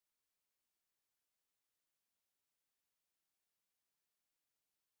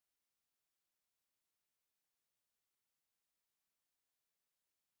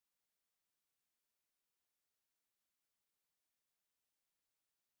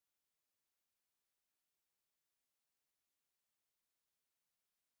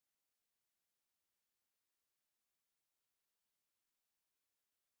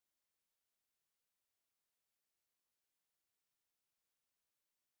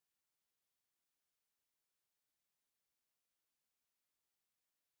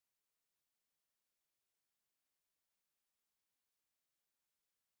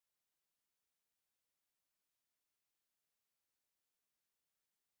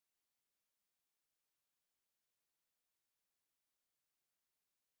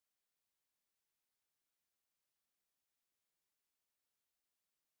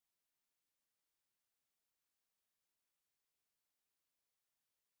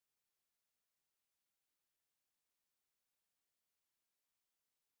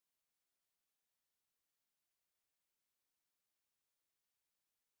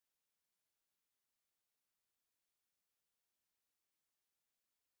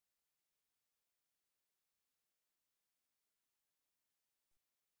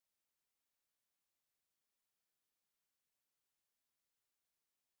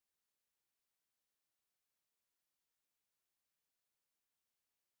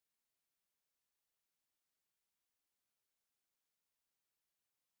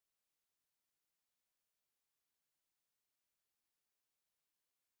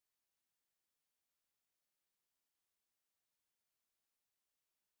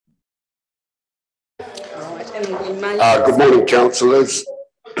Good morning, councillors.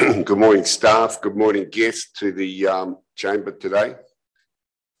 Good morning, staff. Good morning, guests to the chamber today.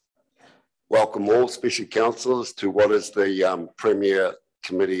 Welcome all, especially councillors, to what is the premier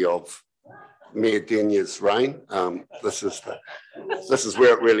committee of Mayor Denya's reign. This is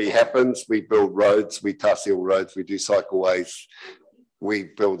where it really happens. We build roads, we tassil roads, we do cycleways, we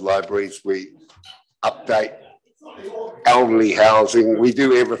build libraries, we update elderly housing. We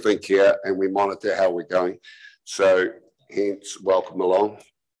do everything here and we monitor how we're going. So hence, welcome along.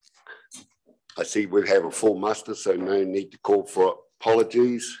 I see we have a full muster, so no need to call for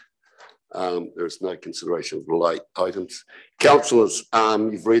apologies. There is no consideration of the late items. Councillors,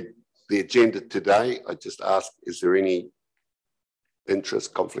 you've read the agenda today. I just ask, is there any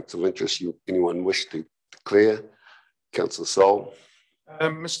interest, conflicts of interest anyone wish to declare? Councillor Sol.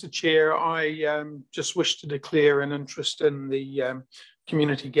 Mr. Chair, I just wish to declare an interest in the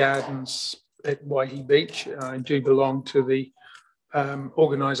community gardens at Waihi Beach. I do belong to the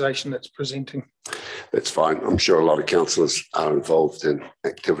organisation that's presenting. That's fine. I'm sure a lot of councillors are involved in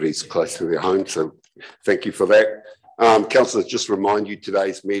activities close to their home, so thank you for that. Councillors, just remind you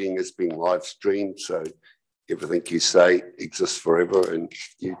today's meeting is being live streamed, so everything you say exists forever in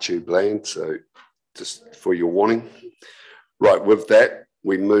YouTube land, so just for your warning. Right, with that,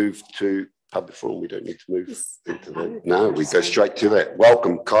 we move to public forum. We don't need to move into that. No, we go straight to that.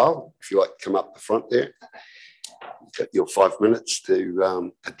 Welcome, Kyle. If you like to come up the front there. You've got your 5 minutes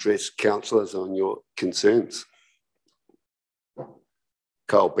to address councillors on your concerns.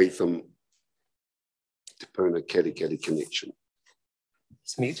 Kyle Beetham, Te Puna Katikati connection.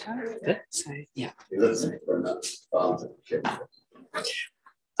 It's mute. So, yeah.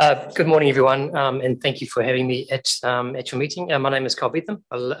 Good morning, everyone, and thank you for having me at your meeting. My name is Kyle Beetham,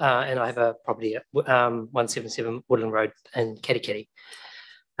 and I have a property at 177 Woodland Road in Katikati.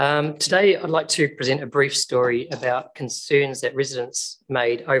 Today, I'd like to present a brief story about concerns that residents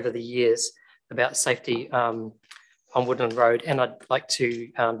made over the years about safety on Woodland Road, and I'd like to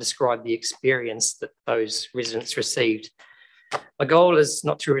describe the experience that those residents received. My goal is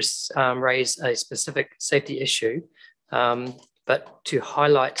not to raise a specific safety issue, but to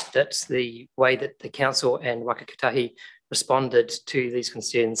highlight that the way that the council and Waka Kotahi responded to these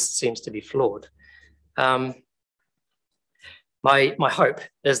concerns seems to be flawed. My hope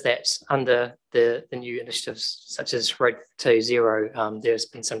is that under the new initiatives, such as Road to Zero, there's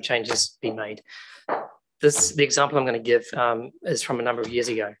been some changes being made. The example I'm going to give is from a number of years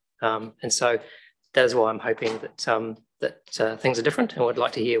ago, and so that is why I'm hoping that things are different, and would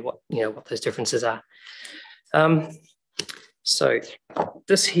like to hear what those differences are. So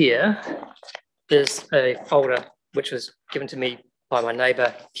this here is a folder which was given to me by my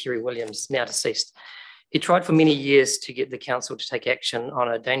neighbour, Kerry Williams, now deceased. He tried for many years to get the council to take action on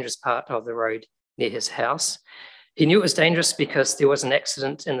a dangerous part of the road near his house. He knew it was dangerous because there was an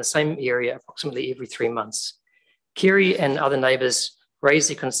accident in the same area approximately every 3 months. Kerry and other neighbours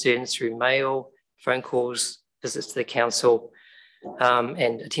raised their concerns through mail, phone calls, visits to the council,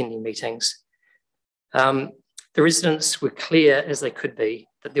 and attending meetings. The residents were clear as they could be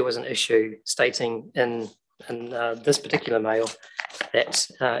that there was an issue, stating in this particular mail that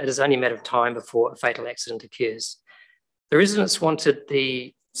it is only a matter of time before a fatal accident occurs. The residents wanted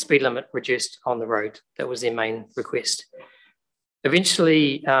the speed limit reduced on the road. That was their main request.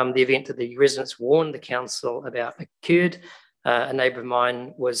 Eventually, the event that the residents warned the council about occurred. A neighbour of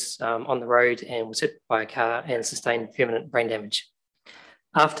mine was on the road and was hit by a car and sustained permanent brain damage.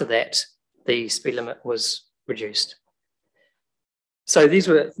 After that, the speed limit was reduced. So these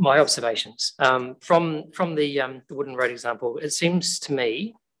were my observations. From the Woodland Road example, it seems to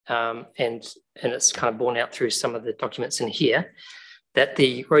me, and it's kind of borne out through some of the documents in here, that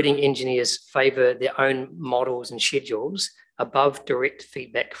the roading engineers favour their own models and schedules above direct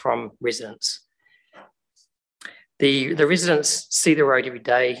feedback from residents. The residents see the road every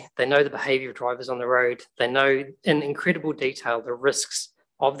day. They know the behaviour of drivers on the road. They know in incredible detail the risks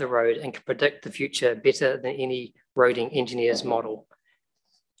of the road and can predict the future better than any roading engineer's model.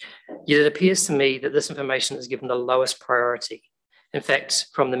 Yet it appears to me that this information is given the lowest priority. In fact,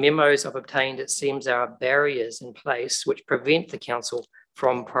 from the memos I've obtained, it seems there are barriers in place which prevent the council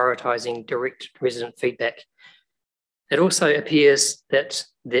from prioritising direct resident feedback. It also appears that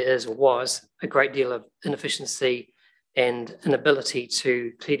there was a great deal of inefficiency and inability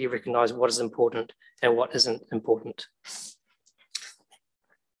to clearly recognise what is important and what isn't important.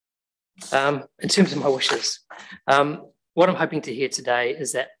 In terms of my wishes, what I'm hoping to hear today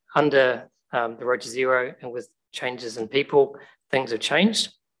is that under the Road to Zero and with changes in people, things have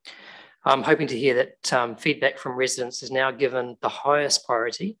changed. I'm hoping to hear that feedback from residents is now given the highest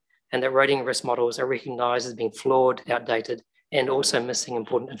priority and that roading risk models are recognised as being flawed, outdated, and also missing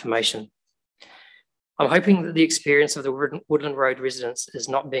important information. I'm hoping that the experience of the Woodland Road residents is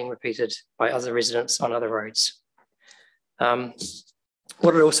not being repeated by other residents on other roads.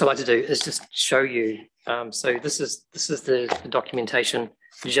 What I'd also like to do is just show you. So this is the documentation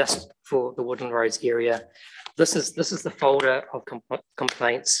just for the Woodland Roads area. This is the folder of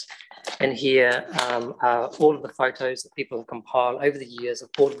complaints, and here are all of the photos that people have compiled over the years of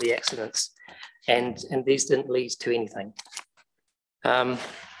all of the accidents, and these didn't lead to anything.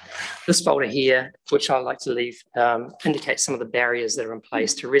 This folder here, which I like to leave, indicates some of the barriers that are in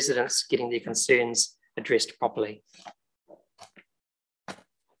place to residents getting their concerns addressed properly.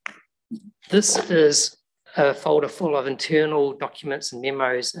 This is a folder full of internal documents and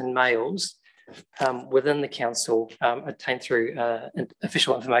memos and mails within the council obtained through an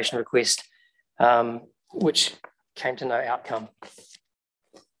official information request, which came to no outcome.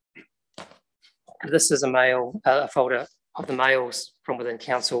 This is a folder of the mails from within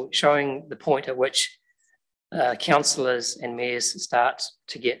council showing the point at which councillors and mayors start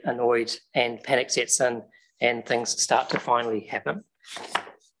to get annoyed and panic sets in and things start to finally happen.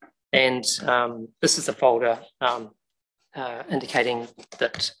 And this is the folder indicating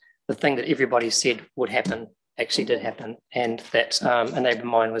that the thing that everybody said would happen actually did happen, and that a neighbour of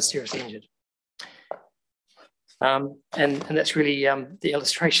mine was seriously injured. And that's really the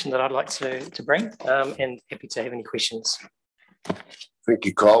illustration that I'd like to bring, and happy to have any questions. Thank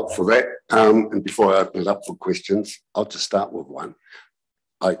you, Kyle, for that. And before I open it up for questions, I'll just start with one.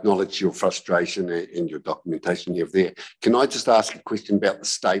 I acknowledge your frustration and your documentation you have there. Can I just ask a question about the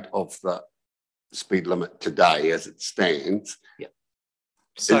state of the speed limit today as it stands? Yeah.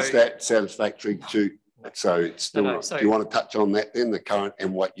 So, is that satisfactory to, so it's still, do you want to touch on that then, the current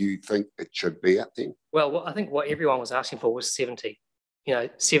and what you think it should be at then? Well, I think what everyone was asking for was 70.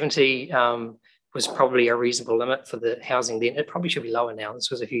 70 was probably a reasonable limit for the housing then. It probably should be lower now. This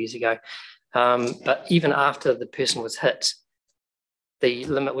was a few years ago. But even after the person was hit, the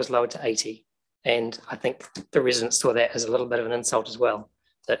limit was lowered to 80. And I think the residents saw that as a little bit of an insult as well,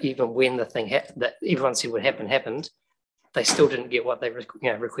 that even when the thing that everyone said would happen happened, they still didn't get what they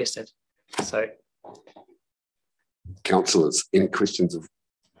requested. So, councillors, any questions of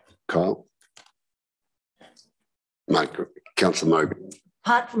Kyle? Councillor Mogan.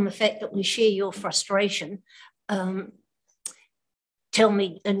 Apart from the fact that we share your frustration, tell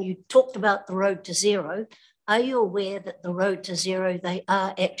me, and you talked about the road to zero, are you aware that the road to zero, they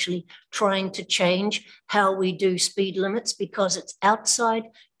are actually trying to change how we do speed limits because it's outside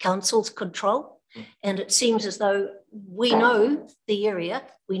council's control? And it seems as though we know the area,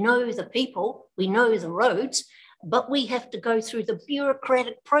 we know the people, we know the roads, but we have to go through the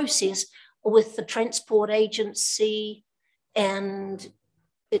bureaucratic process with the transport agency, and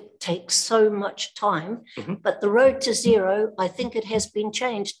it takes so much time. But the road to zero, I think it has been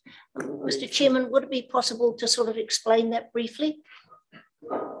changed. Mr. Chairman, would it be possible to sort of explain that briefly?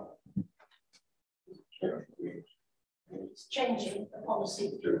 It's changing the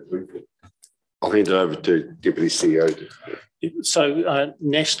policy. I'll hand it over to Deputy CEO. So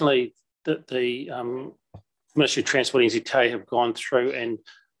nationally, the Ministry of Transport and NZTA have gone through and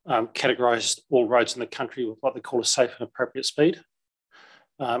categorised all roads in the country with what they call a safe and appropriate speed.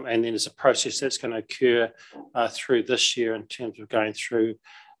 And then there's a process that's going to occur through this year in terms of going through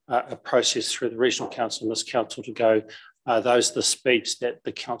a process through the Regional Council and this council to go, those are the speeds that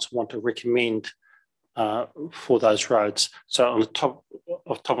the council want to recommend for those roads. So on the top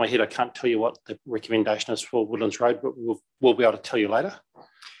of my head, I can't tell you what the recommendation is for Woodlands Road, but we'll be able to tell you later.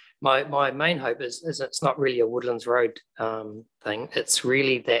 My main hope is it's not really a Woodlands Road thing. It's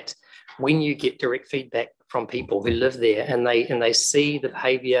really that when you get direct feedback from people who live there and they see the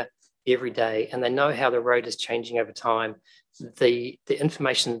behaviour every day and they know how the road is changing over time, the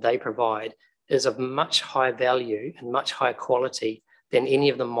information they provide is of much higher value and much higher quality than any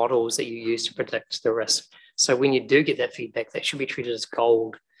of the models that you use to predict the risk. So when you do get that feedback, that should be treated as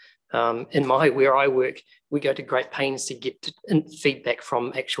gold. Where I work, we go to great pains to get feedback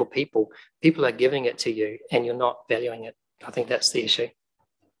from actual people. People are giving it to you and you're not valuing it. I think that's the issue.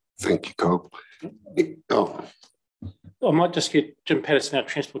 Thank you, Cole. Oh. I might just get Jim Patterson, our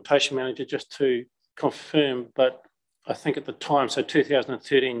Transportation Manager, just to confirm, but I think at the time, so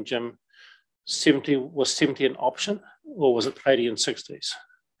 2013, Jim, 70 an option, or was it 80 and 60s?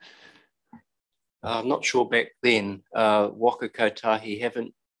 I'm not sure back then. Waka Kotahi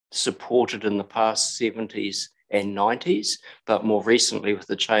haven't supported in the past 70s and 90s, but more recently with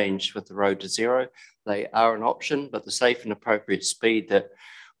the change with the road to zero, they are an option, but the safe and appropriate speed that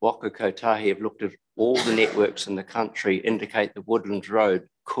Waka Kotahi have looked at all the networks in the country, indicate the Woodlands Road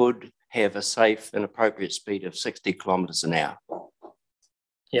could have a safe and appropriate speed of 60 kilometres an hour.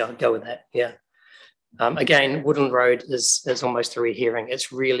 Yeah, I'd go with that. Yeah. Again, Woodland Road is almost a red herring.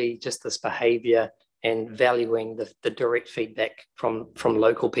 It's really just this behaviour and valuing the direct feedback from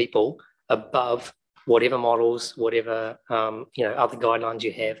local people above whatever models, whatever other guidelines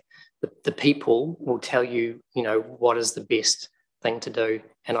you have. The people will tell you, what is the best thing to do.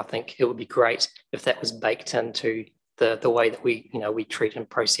 And I think it would be great if that was baked into the way that we treat and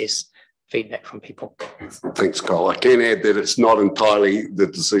process feedback from people. Thanks, Kyle. I can add that it's not entirely the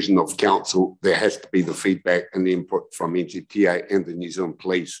decision of council. There has to be the feedback and the input from NZTA and the New Zealand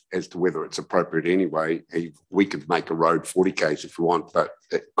Police as to whether it's appropriate anyway. We could make a road 40 k's if we want, but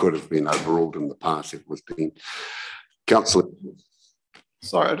it could have been overruled in the past if it was deemed. Councillor.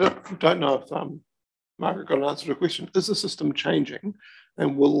 Sorry, I don't know if Margaret got an answer to a question. Is the system changing,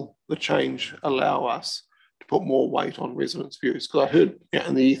 and will the change allow us to put more weight on residents' views? Because I heard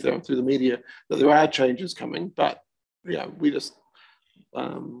in the ether and through the media that there are changes coming, but we just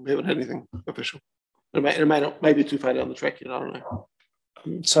haven't had anything official. It may not, maybe too far down the track yet, I don't know.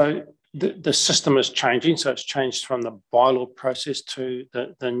 So the system is changing. So it's changed from the bylaw process to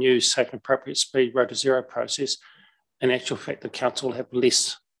the new safe and appropriate speed road to zero process. In actual fact, the council will have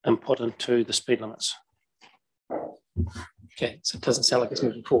less input into the speed limits. Okay, so it doesn't sound like it's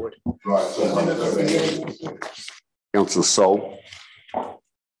moving forward. Councillor Sol.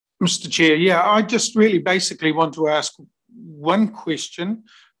 Mr. Chair, I just really basically want to ask one question,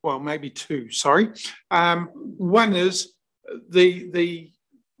 well, maybe two, sorry. One is the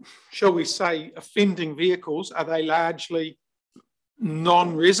shall we say, offending vehicles, are they largely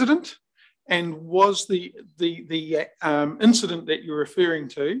non-resident? And was the incident that you're referring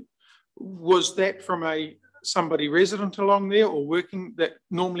to, was that from somebody resident along there or working that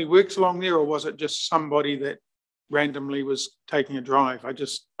normally works along there, or was it just somebody that randomly was taking a drive? I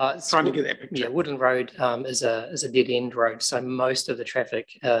just trying to get that picture. Yeah, Woodland Road is a dead end road, so most of the traffic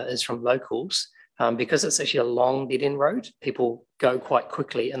is from locals. Because it's actually a long dead end road, people go quite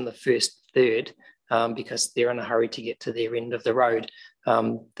quickly in the first third because they're in a hurry to get to their end of the road.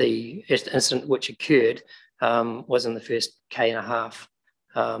 The incident which occurred was in the first K and a half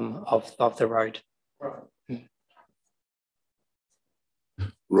of the road.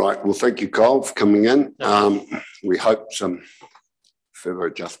 Right. Well, thank you, Kyle, for coming in. We hope some further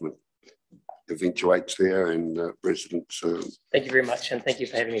adjustment eventuates there and residents. Thank you very much, and thank you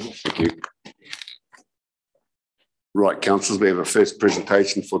for having me. Thank you. Right, councillors, we have a first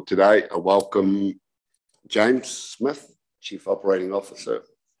presentation for today. I welcome James Smith, Chief Operating Officer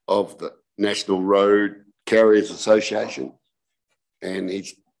of the National Road Carriers Association. And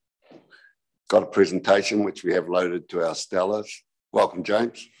he's got a presentation which we have loaded to our Stellars. Welcome,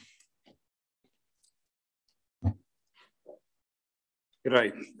 James.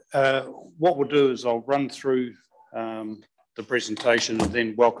 G'day. What we'll do is I'll run through the presentation and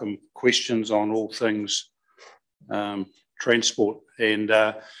then welcome questions on all things transport. And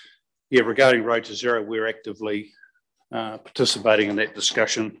regarding Road to Zero, we're actively participating in that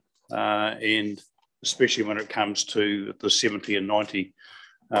discussion, and especially when it comes to the 70 and 90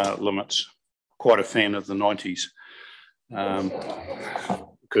 limits. Quite a fan of the 90s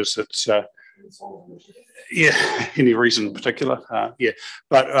because it's any reason in particular,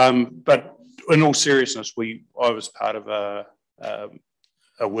 but in all seriousness, I was part of a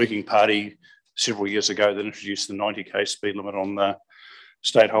working party several years ago that introduced the 90k speed limit on the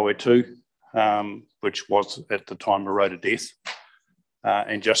State Highway 2, which was at the time a road of death,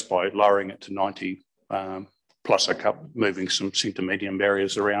 and just by lowering it to 90 plus a couple moving some centre median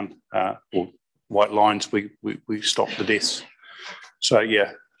barriers around or white lines, we stopped the deaths. So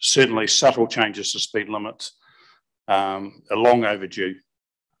yeah, certainly subtle changes to speed limits are long overdue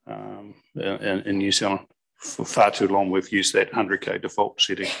in New Zealand. For far too long, we've used that 100k default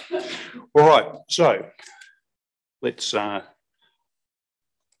setting. All right, so let's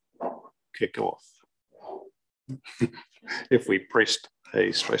kick off. If we pressed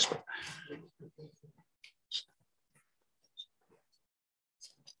a space bar.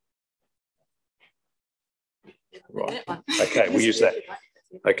 Right, okay, we'll use that.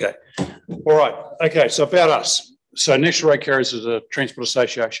 Okay, all right, okay, so about us. So National Road Carriers is a transport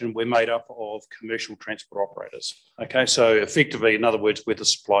association. We're made up of commercial transport operators. Okay, so effectively, in other words, we're the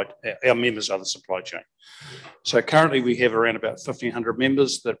supply, our members are the supply chain. So currently we have around about 1,500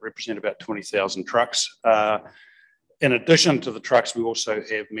 members that represent about 20,000 trucks. In addition to the trucks, we also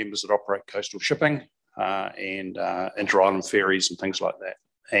have members that operate coastal shipping and inter-island ferries and things like that.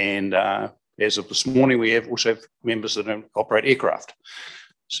 And as of this morning, we also have members that operate aircraft.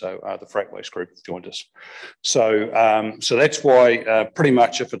 So the Freight Waste Group have joined us. So, so that's why pretty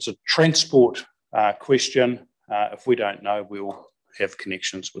much if it's a transport question, if we don't know, we'll have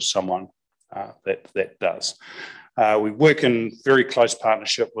connections with someone that does. We work in very close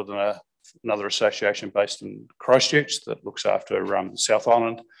partnership with another association based in Christchurch that looks after South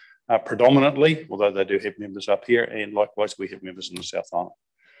Island predominantly, although they do have members up here, and likewise we have members in the South Island.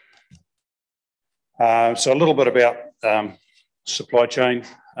 So a little bit about supply chain.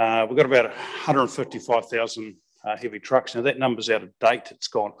 We've got about 155,000 heavy trucks. Now that number's out of date. It's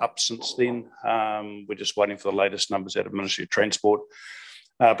gone up since then. We're just waiting for the latest numbers out of Ministry of Transport.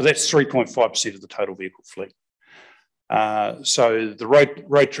 But that's 3.5% of the total vehicle fleet. So the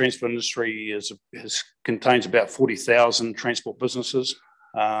road transport industry contains about 40,000 transport businesses.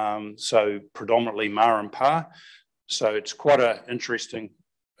 So predominantly ma and pa. So it's quite an interesting,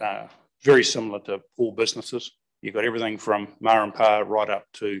 very similar to all businesses. You've got everything from ma and pa right up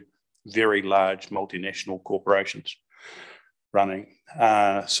to very large multinational corporations running.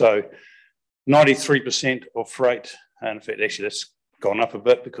 So 93% of freight, and in fact, actually that's gone up a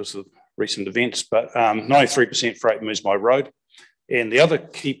bit because of recent events, but 93% freight moves by road. And the other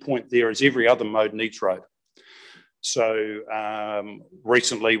key point there is every other mode needs road. So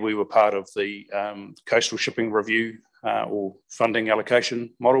recently we were part of the coastal shipping review or funding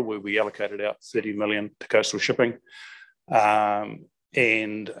allocation model where we allocated out 30 million to coastal shipping. And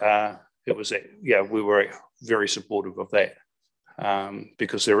it was, we were very supportive of that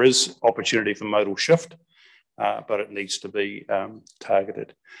because there is opportunity for modal shift, but it needs to be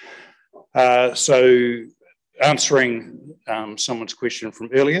targeted. So answering someone's question from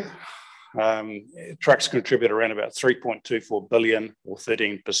earlier, trucks contribute around about 3.24 billion or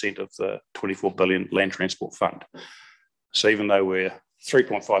 13% of the 24 billion land transport fund. So even though we're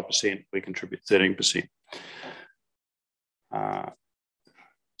 3.5%, we contribute 13%.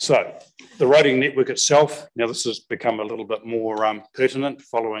 So the roading network itself, now this has become a little bit more pertinent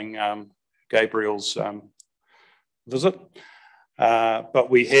following Gabriel's visit, but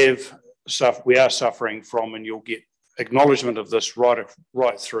we are suffering from, and you'll get acknowledgement of this right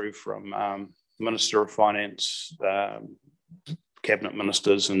through from Minister of Finance, cabinet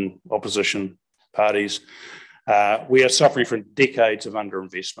ministers and opposition parties. We are suffering from decades of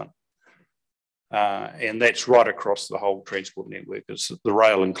underinvestment. And that's right across the whole transport network, it's the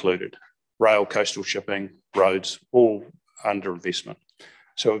rail included. Rail, coastal shipping, roads, all underinvestment.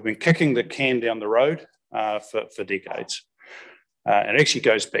 So we've been kicking the can down the road for decades. It actually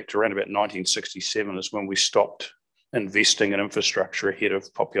goes back to around about 1967 is when we stopped investing in infrastructure ahead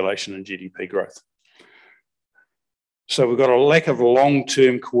of population and GDP growth. So we've got a lack of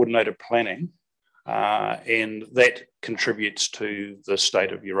long-term coordinated planning, and that contributes to the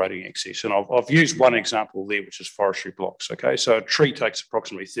state of your roading access. And I've used one example there, which is forestry blocks. Okay, so a tree takes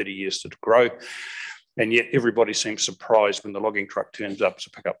approximately 30 years to grow, and yet everybody seems surprised when the logging truck turns up to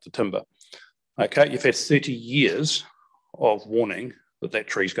pick up the timber. Okay, you've had 30 years of warning that that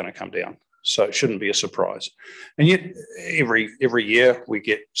tree's going to come down, so it shouldn't be a surprise. And yet every year we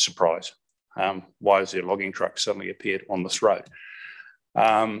get surprised. Why has there a logging truck suddenly appeared on this road?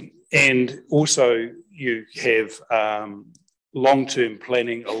 And also you have long-term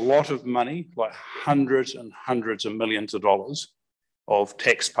planning, a lot of money, like hundreds and hundreds of millions of dollars of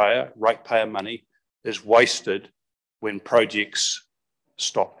taxpayer, ratepayer money is wasted when projects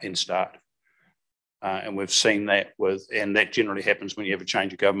stop and start. And we've seen that and that generally happens when you have a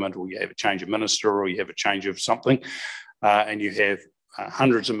change of government or you have a change of minister or you have a change of something, and you have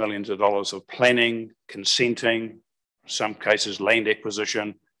hundreds of millions of dollars of planning, consenting, some cases land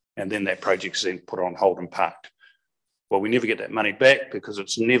acquisition, and then that project is then put on hold and parked. Well, we never get that money back because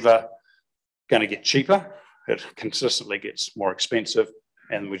it's never going to get cheaper. It consistently gets more expensive,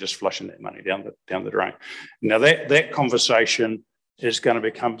 and we're just flushing that money down the drain. Now that conversation is going to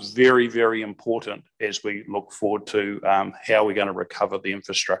become very, very important as we look forward to how we're going to recover the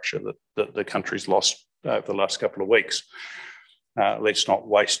infrastructure that the country's lost over the last couple of weeks. Let's not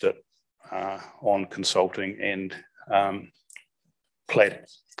waste it on consulting and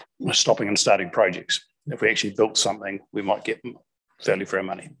stopping and starting projects. If we actually built something, we might get value for our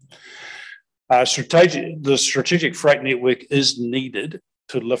money. The strategic freight network is needed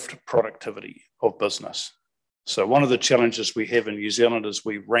to lift productivity of business. So one of the challenges we have in New Zealand is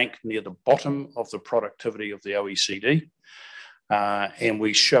we rank near the bottom of the productivity of the OECD, and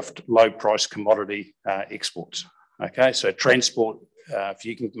we shift low price commodity exports. Okay, so transport, if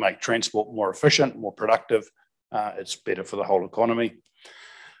you can make transport more efficient, more productive, it's better for the whole economy.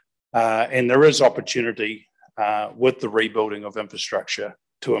 And there is opportunity with the rebuilding of infrastructure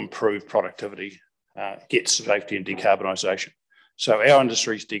to improve productivity, get safety and decarbonisation. So our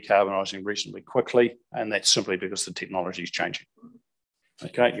industry is decarbonising reasonably quickly, and that's simply because the technology is changing.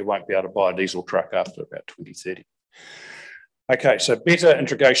 Okay, you won't be able to buy a diesel truck after about 2030. Okay, so better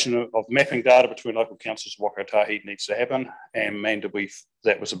integration of mapping data between local councils of Waka Kotahi needs to happen, and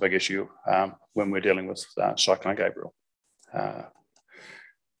that was a big issue when we're dealing with Cyclone Gabriel.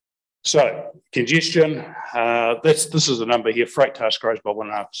 So congestion, this is a number here. Freight task grows by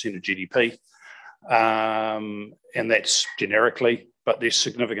 1.5% of GDP, and that's generically, but there's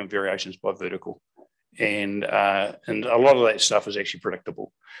significant variations by vertical, and a lot of that stuff is actually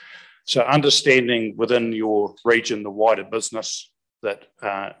predictable. So understanding within your region the wider business that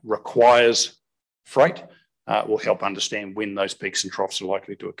requires freight will help understand when those peaks and troughs are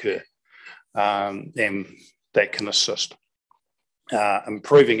likely to occur, and that can assist.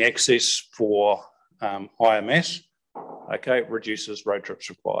 Improving access for higher mass, okay, reduces road trips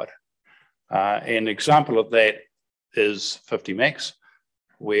required. An example of that is 50 Max,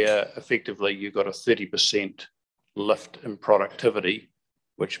 where effectively you got a 30% lift in productivity,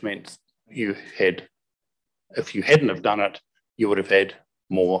 which meant if you hadn't have done it, you would have had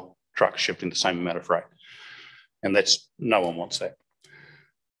more trucks shifting the same amount of freight. And no one wants that.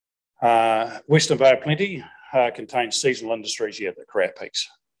 Western Bay of Plenty contains seasonal industries here that create peaks.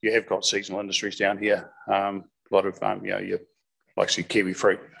 You have got seasonal industries down here. A lot of, your kiwi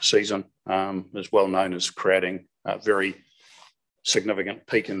fruit season is well known as creating a very significant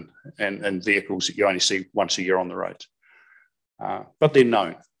peak in vehicles that you only see once a year on the roads. But they're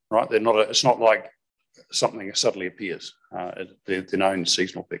known, right? It's not like something that suddenly appears. They're known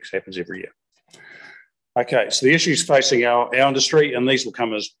seasonal peaks, happens every year. Okay, so the issues facing our industry, and these will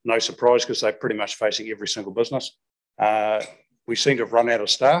come as no surprise because they're pretty much facing every single business. We seem to have run out of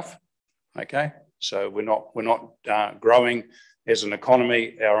staff. Okay, so we're not growing as an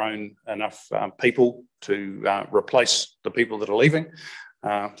economy enough people to replace the people that are leaving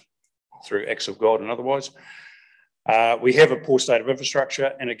through acts of God and otherwise. We have a poor state of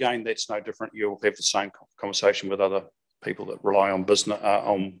infrastructure, and again, that's no different. You'll have the same conversation with other people that rely on business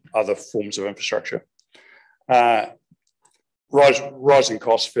on other forms of infrastructure. Rising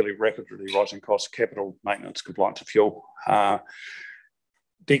costs, fairly rapidly rising costs, capital maintenance, compliance of fuel.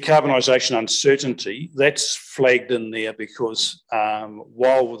 Decarbonisation uncertainty, that's flagged in there because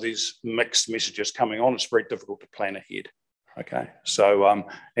while there's mixed messages coming on, it's very difficult to plan ahead. Okay, so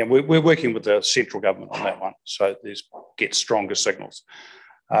and we're working with the central government on that one, so get stronger signals,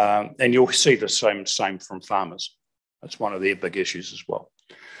 and you'll see the same from farmers. That's one of their big issues as well.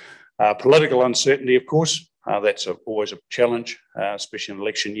 Political uncertainty, of course, that's always a challenge, especially in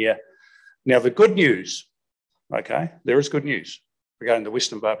election year. Now, the good news, okay, there is good news regarding the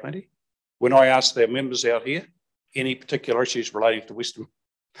Western Bay of Plenty. When I asked their members out here any particular issues relating to Western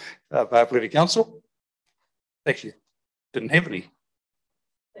Bay of Plenty Council, actually didn't have any.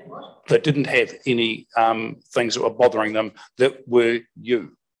 They didn't have any things that were bothering them that were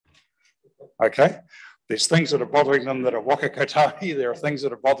you. Okay, there's things that are bothering them that are Waka Kotahi. There are things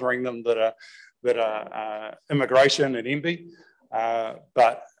that are bothering them that are immigration and MB.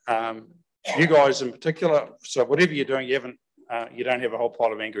 But you guys in particular. So whatever you're doing, you don't have a whole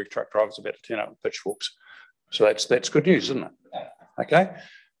pile of angry truck drivers about to turn up with pitchforks. So that's good news, isn't it? Okay,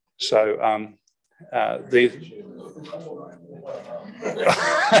 so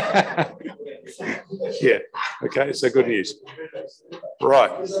yeah, okay, so good news.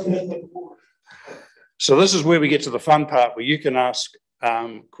 Right. So this is where we get to the fun part where you can ask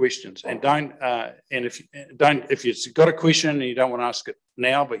questions, and if you've got a question and you don't want to ask it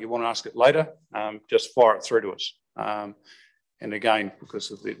now, but you want to ask it later, just fire it through to us. And again,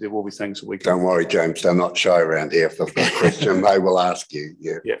 because there will be things that we can... Don't worry, James, they're not shy around here. If they've got a question, they will ask you.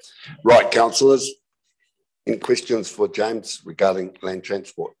 Yeah. Yeah. Right, councillors, any questions for James regarding land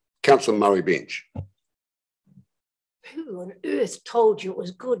transport? Councillor Murray Bench. Who on earth told you it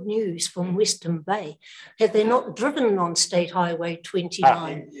was good news from Western Bay? Have they not driven on State Highway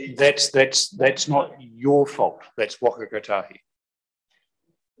 29? That's not your fault. That's Waka Kotahi.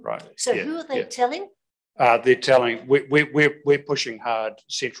 Right. So who are they telling? They're telling, we're pushing hard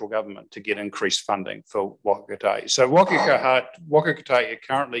central government to get increased funding for Waka Kotahi. So Waka Kotahi are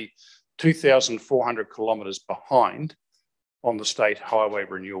currently 2,400 kilometres behind on the state highway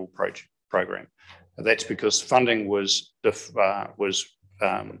renewal program. And that's because funding was shall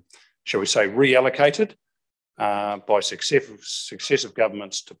we say, reallocated by successive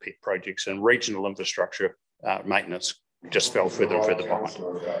governments to pet projects, and regional infrastructure maintenance just fell further and further behind.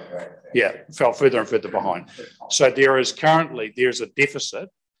 Yeah, fell further and further behind. So there's a deficit,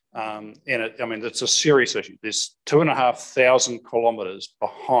 and it's a serious issue. There's 2,500 kilometres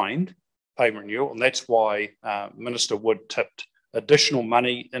behind pavement renewal, and that's why Minister Wood tipped additional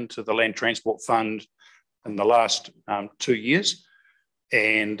money into the Land Transport Fund in the last 2 years.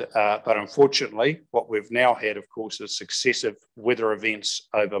 And but unfortunately, what we've now had, of course, is successive weather events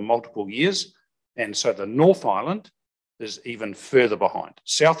over multiple years. And so the North Island is even further behind.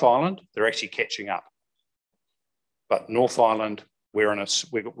 South Island, they're actually catching up. But North Island, we've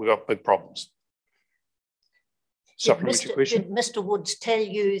got big problems. Supplementary question? Did Mr. Woods tell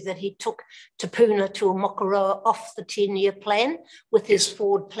you that he took Te Puna to Mokoroa off the 10-year plan with his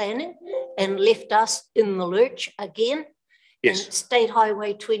forward planning and left us in the lurch again? Yes. And State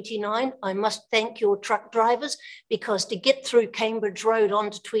Highway 29, I must thank your truck drivers, because to get through Cambridge Road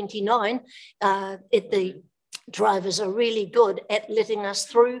onto 29, the drivers are really good at letting us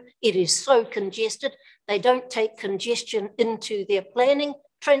through. It is so congested. They don't take congestion into their planning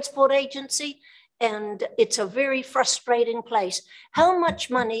transport agency, and it's a very frustrating place. How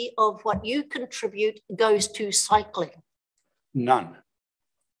much money of what you contribute goes to cycling? None.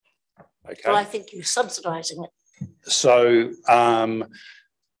 Okay. Well, I think you're subsidising it. So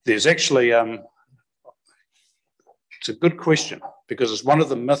there's actually, it's a good question, because it's one of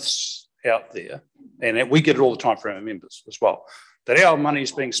the myths out there, and we get it all the time from our members as well, that our money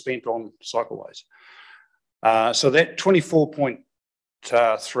is being spent on cycleways. So that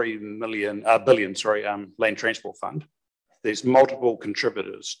 24.3 billion, Land Transport Fund, there's multiple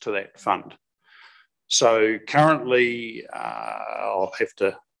contributors to that fund. So currently, I'll have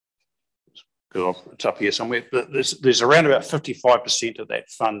to, because it's up here somewhere, but there's around about 55% of that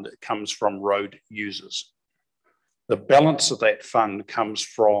fund that comes from road users. The balance of that fund comes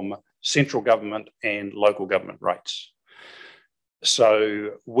from central government and local government rates.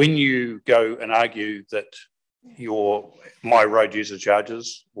 So when you go and argue that my road user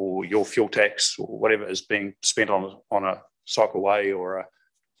charges or your fuel tax or whatever is being spent on a cycleway or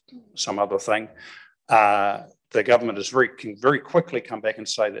some other thing, the government can very quickly come back and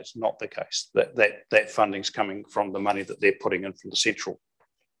say that's not the case, that funding's coming from the money that they're putting in from the central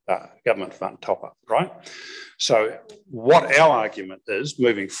government fund top up, right? So what our argument is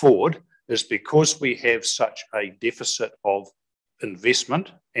moving forward is, because we have such a deficit of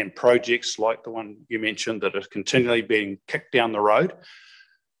investment and projects like the one you mentioned that are continually being kicked down the road,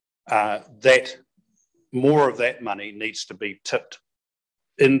 that more of that money needs to be tipped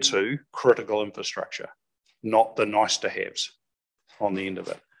into critical infrastructure, not the nice to haves on the end of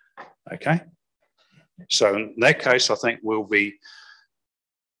it. Okay. So in that case, I think we'll be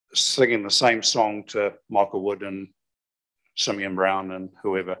singing the same song to Michael Wood and Simeon Brown and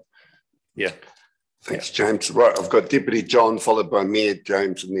whoever. Yeah. Thanks, James. Right, I've got Deputy John, followed by Mayor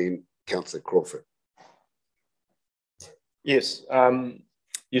James, and then Councillor Crawford. Yes,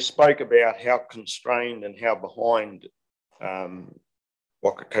 you spoke about how constrained and how behind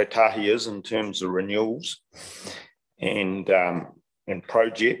Waka Kotahi is in terms of renewals and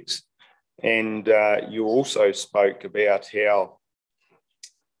projects. And you also spoke about how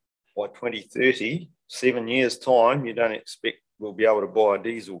by 2030, 7 years' time, you don't expect we'll be able to buy a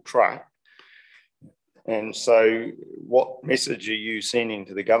diesel truck. And so what message are you sending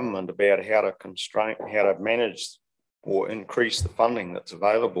to the government about how to manage or increase the funding that's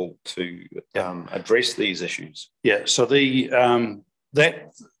available to address these issues? Yeah, so that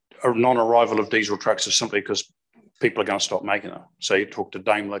non-arrival of diesel trucks is simply because people are going to stop making them. So you talk to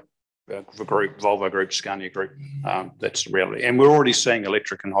Daimler Group, Volvo Group, Scania Group, that's the reality. And we're already seeing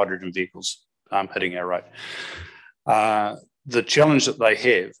electric and hydrogen vehicles hitting our road. The challenge that they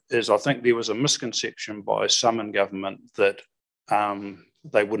have is, I think there was a misconception by some in government that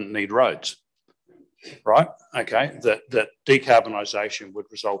they wouldn't need roads, right? Okay, that decarbonisation would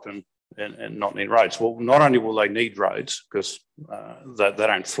result in not need roads. Well, not only will they need roads, because they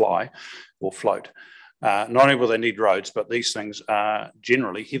don't fly or float, not only will they need roads, but these things are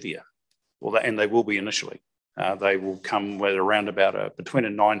generally heavier, and they will be initially. They will come with around about between a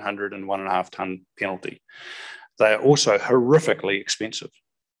 900 and 1.5 tonne penalty. They are also horrifically expensive.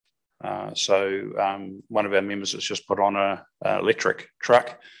 So one of our members has just put on an electric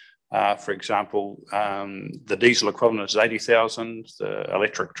truck. For example, the diesel equivalent is 80,000, the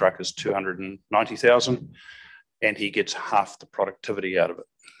electric truck is 290,000, and he gets half the productivity out of it,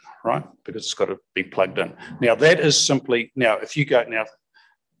 right? Because it's got to be plugged in. Now that is simply, if you go,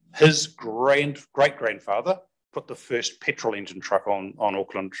 his great-grandfather put the first petrol engine truck on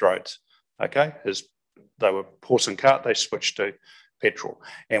Auckland roads, okay? They were horse and cart, they switched to petrol.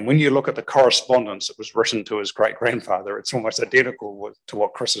 And when you look at the correspondence that was written to his great-grandfather, it's almost identical to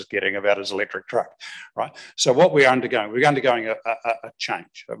what Chris is getting about his electric truck, right? So what we're undergoing a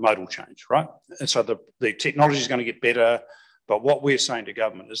change, a modal change, right? And so the technology is going to get better, but what we're saying to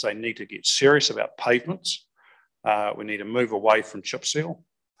government is they need to get serious about pavements. We need to move away from chip seal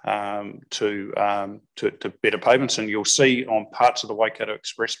to better pavements. And you'll see on parts of the Waikato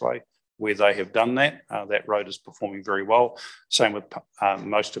Expressway where they have done that, that road is performing very well. Same with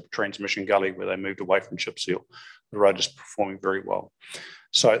most of Transmission Gully where they moved away from chip seal. The road is performing very well.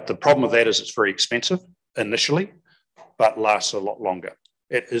 So the problem with that is it's very expensive initially, but lasts a lot longer.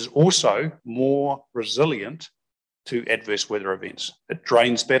 It is also more resilient to adverse weather events. It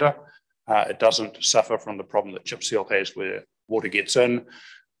drains better. It doesn't suffer from the problem that chip seal has where water gets in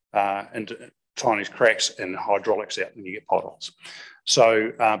into tiny cracks and hydraulics out when you get potholes.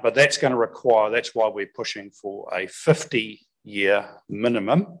 So, but that's going to require, that's why we're pushing for a 50-year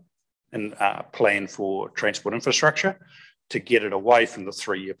minimum and plan for transport infrastructure to get it away from the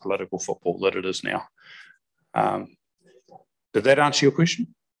 3-year political football that it is now. Did that answer your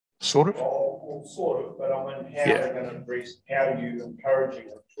question? Sort of? Well, sort of, but I mean, how are they going to address, how are you encouraging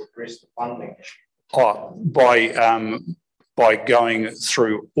them to address the funding issue? By going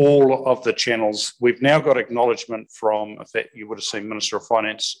through all of the channels. We've now got acknowledgement from, in fact, you would have seen Minister of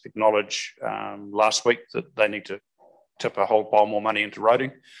Finance acknowledge last week that they need to tip a whole pile more money into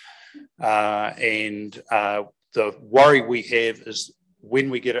roading. The worry we have is when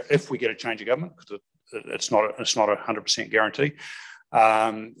we get if we get a change of government, because it's not a 100% guarantee.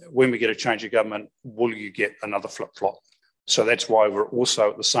 When we get a change of government, will you get another flip-flop? So that's why we're also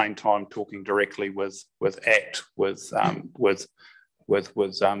at the same time talking directly with ACT, with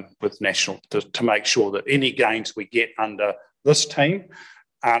National, to make sure that any gains we get under this team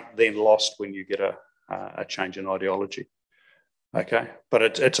aren't then lost when you get a change in ideology. Okay,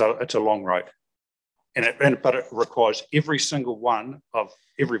 but it's a long road, but it requires every single one of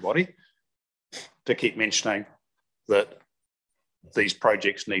everybody to keep mentioning that these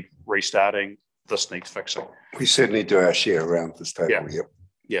projects need restarting. This needs fixing. We certainly do our share around this table. Yeah.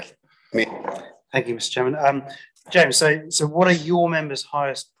 Yep. Yeah. Thank you, Mr. Chairman. James, so what are your members'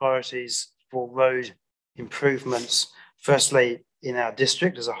 highest priorities for road improvements? Firstly, in our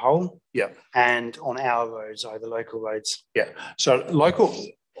district as a whole, yeah, and on our roads, either local roads. Yeah. So local,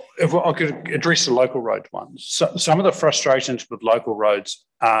 if I could address the local road ones. So some of the frustrations with local roads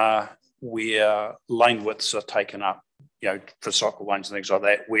are where lane widths are taken up, you know, for cycle lanes and things like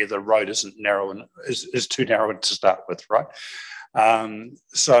that, where the road isn't narrow and is too narrow to start with, right?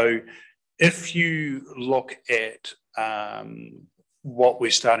 So if you look at what we're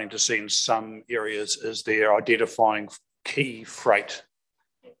starting to see in some areas is they're identifying key freight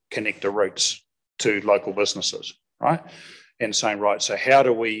connector routes to local businesses, right? And saying, right, so how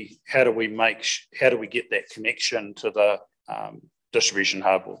do we get that connection to the distribution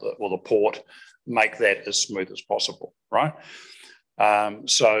hub or the port, make that as smooth as possible, right?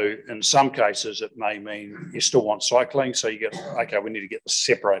 So in some cases, it may mean you still want cycling, so you get, okay, we need to get the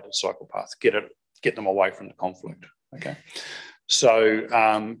separated cycle path, get them away from the conflict, okay? So,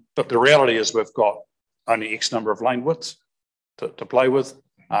 but the reality is we've got only X number of lane widths to play with,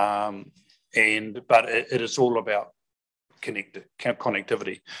 but it is all about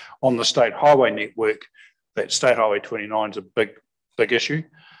connectivity. On the state highway network, that State Highway 29 is a big issue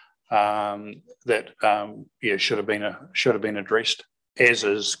that should have been addressed, as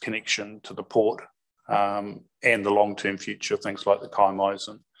is connection to the port and the long-term future, things like the Kaimais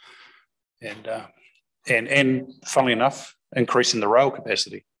and funnily enough, increasing the rail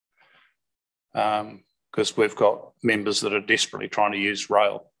capacity, because we've got members that are desperately trying to use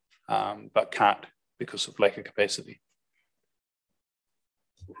rail but can't because of lack of capacity.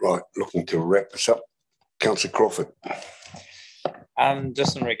 Right, looking to wrap this up. Councillor Crawford.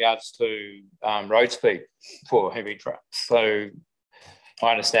 Just in regards to road speed for heavy trucks. So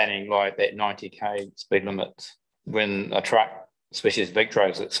my understanding, like that 90k speed limit, when a truck, especially as big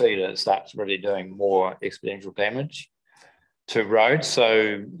trucks exceed it, starts really doing more exponential damage to roads.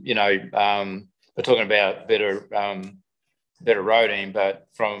 So, you know, we're talking about better roading, but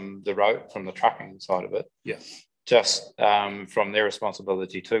from the trucking side of it. Yeah. Just from their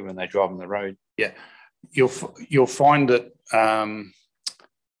responsibility too when they drive on the road. Yeah. You'll find that I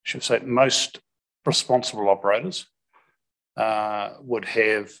should say most responsible operators would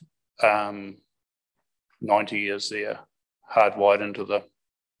have 90 as their hardwired into the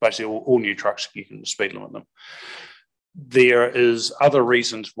basically all new trucks. You can speed limit them. There is other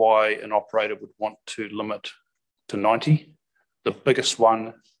reasons why an operator would want to limit to 90. The biggest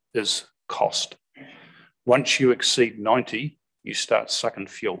one is cost. Once you exceed 90, you start sucking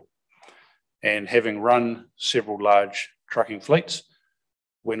fuel. And having run several large trucking fleets,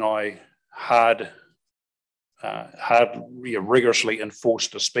 when I rigorously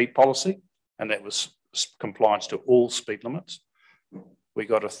enforced a speed policy, and that was compliance to all speed limits, we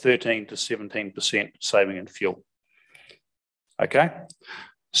got a 13 to 17% saving in fuel Okay,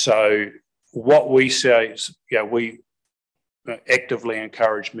 so what we say is, we actively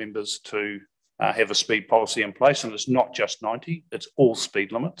encourage members to have a speed policy in place, and it's not just 90, it's all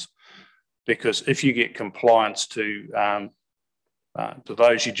speed limits, because if you get compliance to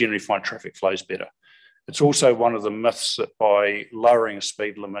those, you generally find traffic flows better. It's also one of the myths that by lowering a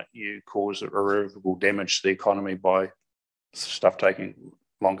speed limit, you cause irreversible damage to the economy by stuff taking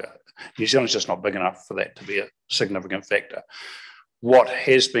longer. New Zealand's just not big enough for that to be a significant factor. What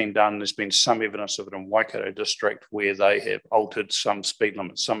has been done, there's been some evidence of it in Waikato district where they have altered some speed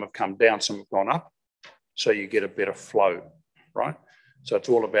limits. Some have come down, some have gone up. So you get a better flow, right? So it's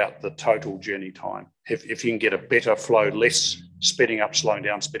all about the total journey time. If you can get a better flow, less speeding up, slowing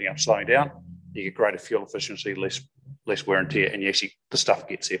down, you get greater fuel efficiency, less wear and tear, and actually the stuff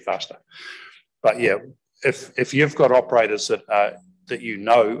gets there faster. But yeah, if you've got operators that are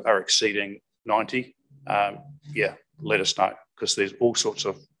exceeding 90, let us know, because there's all sorts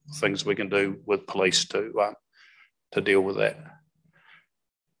of things we can do with police to deal with that.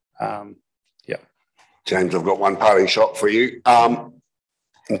 James, I've got one parting shot for you.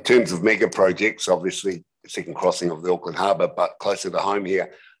 In terms of mega projects, obviously second crossing of the Auckland Harbour, but closer to home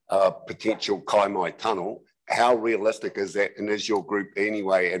here, potential Kaimai Tunnel. How realistic is that? And is your group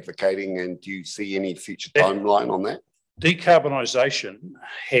anyway advocating, and do you see any future timeline on that? Decarbonisation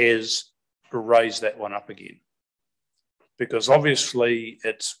has raised that one up again, because obviously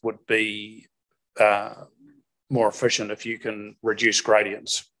it would be more efficient if you can reduce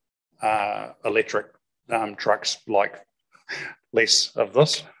gradients. Electric trucks like less of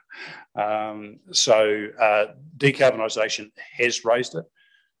this. So decarbonisation has raised it.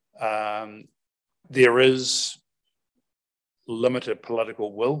 There is limited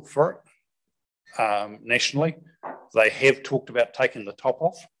political will for it nationally. They have talked about taking the top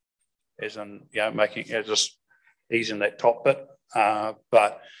off, as in, just easing that top bit.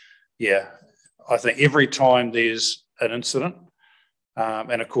 But yeah, I think every time there's an incident,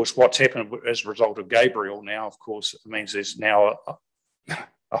 and of course, what's happened as a result of Gabriel now, of course, it means there's now a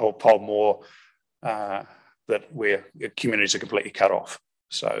whole pile more where communities are completely cut off.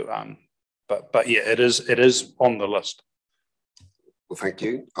 So, but yeah, it is on the list. Well, thank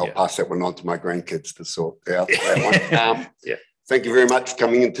you. I'll pass that one on to my grandkids to sort out that one. Thank you very much for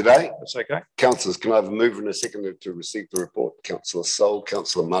coming in today. That's okay. Councillors, can I have a mover and a seconder to receive the report? Councillor Sol,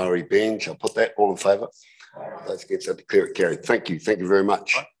 Councillor Mari Benj. I'll put that all in favour. Those against that, declare it carried. Thank you. Thank you very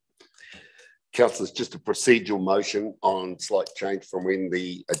much. Councillors, just a procedural motion on slight change from when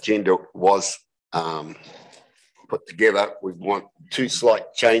the agenda was put together. We want two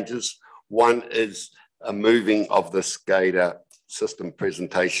slight changes. One is a moving of the SCADA system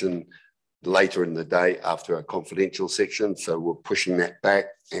presentation later in the day after a confidential section. So we're pushing that back.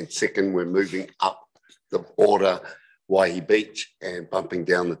 And second, we're moving up the order Waihi Beach and bumping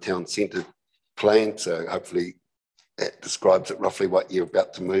down the town centre plan. So hopefully that describes it roughly what you're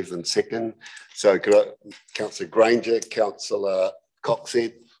about to move in second. So could I, Councillor Granger, Councillor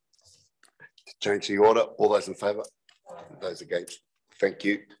Coxhead, to change the order. All those in favour? Those against? Thank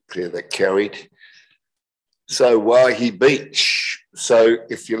you. Clear that carried. So Waihi Beach. So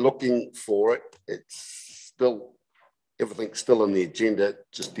if you're looking for it, it's still, everything's still on the agenda,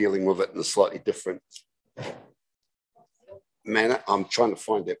 just dealing with it in a slightly different manner. I'm trying to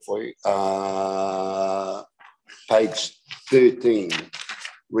find that for you. Page 13,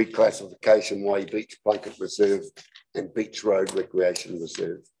 reclassification Waihi Beach Blanket Reserve and Beach Road Recreation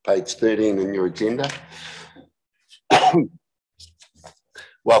Reserve. Page 13 in your agenda.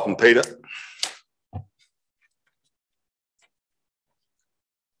 Welcome, Peter.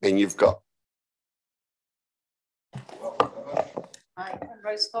 And you've got. Hi, I'm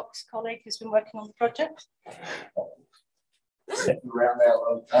Rose Fox, colleague who's been working on the project.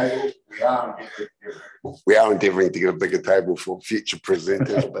 We are endeavouring to get a bigger table for future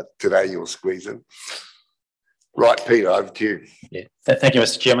presenters, but today you'll squeeze in. Right, Peter, over to you. Yeah, thank you,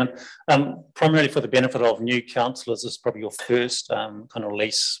 Mr. Chairman. Primarily for the benefit of new councillors, this is probably your first kind of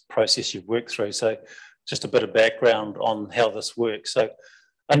lease process you've worked through. So just a bit of background on how this works. So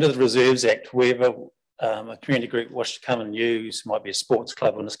under the Reserves Act, wherever a community group wishes to come and use, might be a sports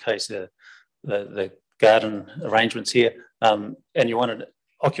club, in this case, the garden arrangements here, and you want to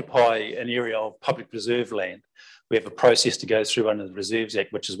occupy an area of public reserve land, we have a process to go through under the Reserves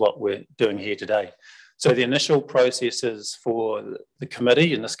Act, which is what we're doing here today. So the initial process is for the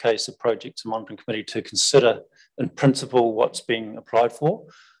committee, in this case, the Projects and Monitoring Committee, to consider in principle what's being applied for,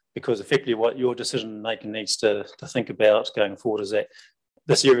 because effectively what your decision making needs to think about going forward is that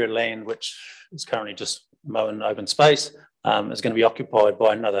this area of land, which is currently just mown open space, is going to be occupied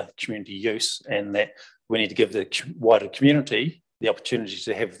by another community use, and that we need to give the wider community the opportunity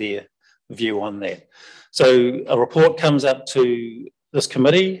to have their view on that. So a report comes up to this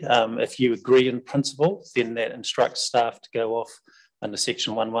committee. If you agree in principle, then that instructs staff to go off under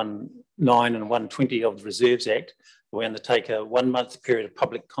section 119 and 120 of the Reserves Act. We undertake a 1 month period of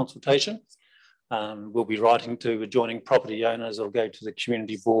public consultation. We'll be writing to adjoining property owners. It'll go to the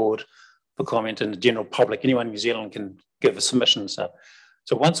community board for comment, and the general public. Anyone in New Zealand can give a submission.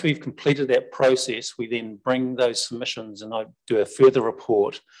 So once we've completed that process, we then bring those submissions and I do a further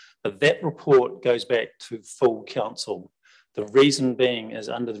report. But that report goes back to full council. The reason being is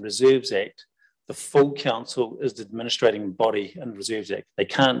under the Reserves Act, the full council is the administrating body in the Reserves Act. They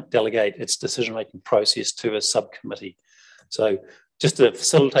can't delegate its decision-making process to a subcommittee. So just to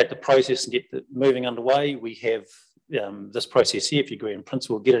facilitate the process and get it moving underway, we have this process here. If you agree in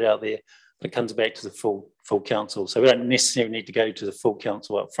principle, get it out there, but it comes back to the full council. So we don't necessarily need to go to the full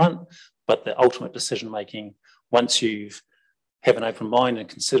council up front, but the ultimate decision-making, once you've have an open mind and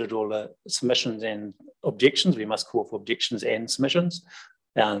considered all the submissions and objections, we must call for objections and submissions,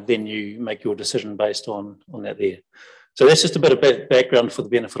 then you make your decision based on that there. So that's just a bit of background for the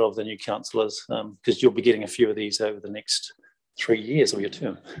benefit of the new councillors, because you'll be getting a few of these over the next 3 years of your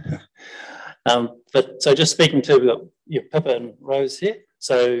term. So just speaking to your Pippa and Rose here.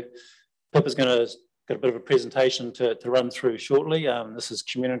 So Pippa's got a bit of a presentation to run through shortly. This is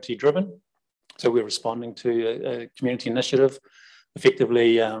community driven. So we're responding to a community initiative.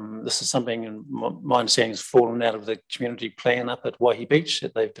 Effectively, this is something, in my understanding, has fallen out of the community plan up at Waihi Beach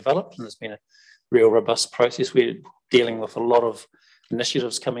that they've developed, and there's been a real robust process. We're dealing with a lot of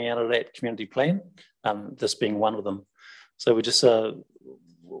initiatives coming out of that community plan, this being one of them. So we just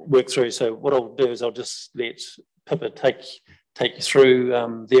work through. So what I'll do is I'll just let Pippa take you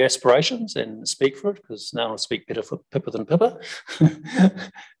through their aspirations and speak for it, because no one will speak better for Pippa than Pippa.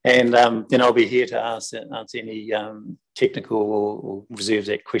 And then I'll be here to answer any technical or Reserves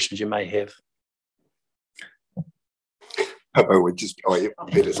Act questions you may have. Pippa would just, oh yeah,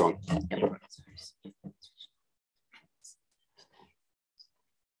 Peter's on.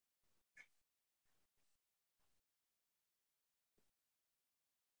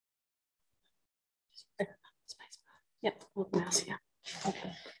 Yep, mouse here.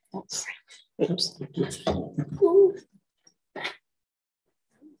 Okay. Oops.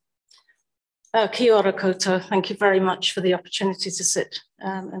 Kia ora koutou. Thank you very much for the opportunity to sit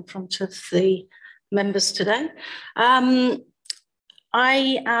in front of the members today. I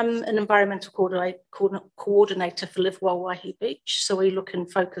am an environmental coordinator for Live Well Waihi Beach. So we look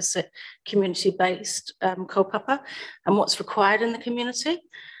and focus at community-based kaupapa and what's required in the community.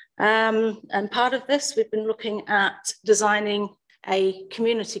 And part of this, we've been looking at designing a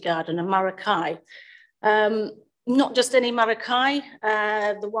community garden, a marakai. Not just any marakai,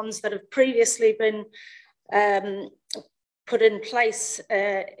 the ones that have previously been put in place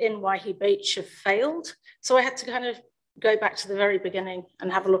in Waihi Beach have failed. So I had to kind of go back to the very beginning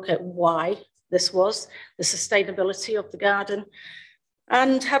and have a look at why this was, the sustainability of the garden,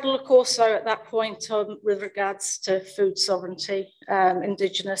 and had a look also at that point with regards to food sovereignty,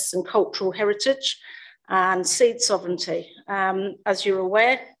 Indigenous and cultural heritage, and seed sovereignty. As you're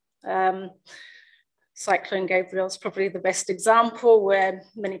aware, Cyclone Gabrielle is probably the best example, where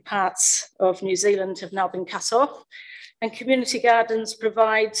many parts of New Zealand have now been cut off, and community gardens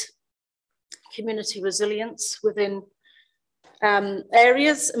provide community resilience within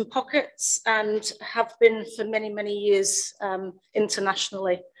areas and pockets, and have been for many, many years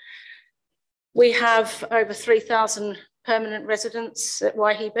internationally. We have over 3,000 permanent residents at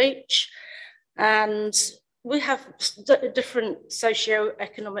Waihi Beach, and we have different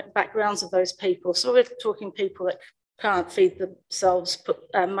socio-economic backgrounds of those people. So we're talking people that can't feed themselves, put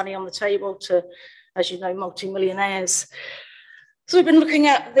money on the table, to, as you know, multi-millionaires. So we've been looking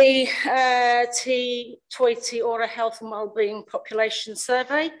at the Te Toiti Ora Health and Wellbeing Population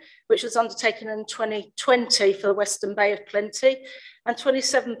Survey, which was undertaken in 2020 for the Western Bay of Plenty, and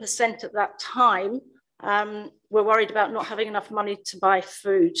 27% at that time were worried about not having enough money to buy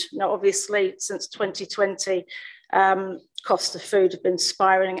food. Now, obviously, since 2020, cost of food have been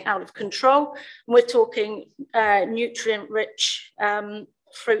spiraling out of control. And we're talking nutrient-rich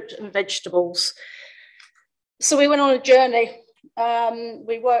fruit and vegetables. So we went on a journey.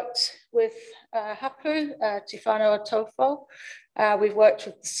 We worked with Hapu, Te Whanau Tofo. We've worked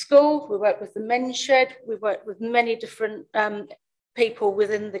with the school, we worked with the men's shed, we worked with many different people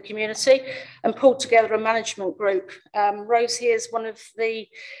within the community and pulled together a management group. Rose here is one of the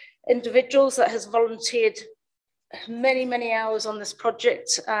individuals that has volunteered many hours on this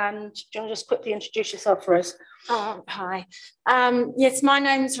project. And do you want to just quickly introduce yourself, Rose? Oh, hi. Yes, my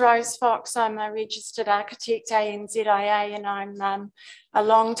name's Rose Fox. I'm a registered architect, ANZIA, and I'm a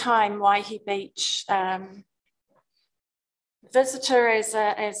long-time Waihi Beach visitor as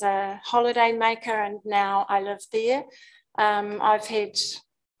a holiday maker, and now I live there. I've had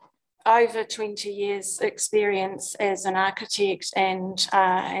over 20 years experience as an architect, and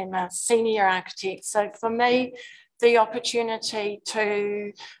I'm a senior architect. So for me, the opportunity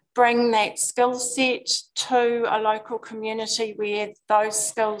to bring that skill set to a local community where those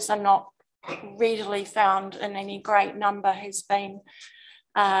skills are not readily found in any great number has been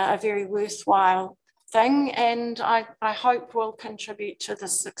a very worthwhile thing, and I hope will contribute to the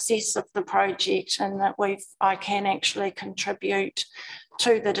success of the project, and that I can actually contribute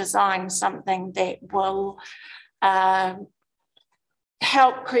to the design something that will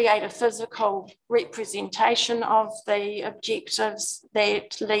help create a physical representation of the objectives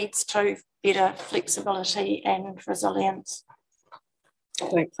that leads to better flexibility and resilience.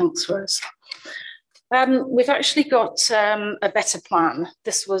 Great, thanks, Rose. We've actually got a better plan.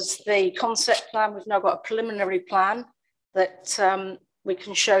 This was the concept plan. We've now got a preliminary plan that we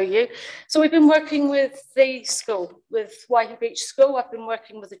can show you. So we've been working with the school, with Waihi Beach School. I've been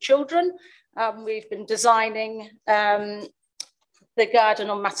working with the children. We've been designing the garden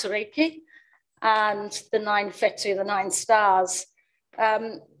on Matariki and the 9 whetū, the 9 stars.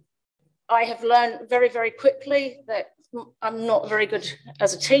 I have learned very, very quickly that I'm not very good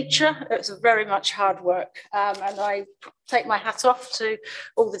as a teacher. It's very much hard work. And I take my hat off to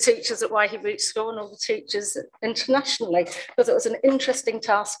all the teachers at Waihi Beach School and all the teachers internationally, because it was an interesting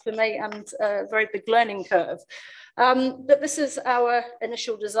task for me and a very big learning curve. But this is our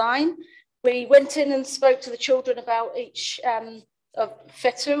initial design. We went in and spoke to the children about each of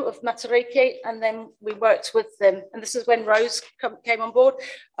whetū, of Matariki, and then we worked with them. And this is when Rose came on board.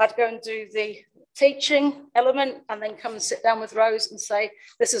 I'd go and do the teaching element and then come and sit down with Rose and say,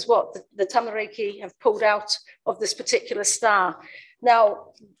 this is what the Tamariki have pulled out of this particular star. Now,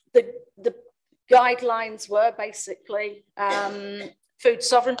 the guidelines were basically food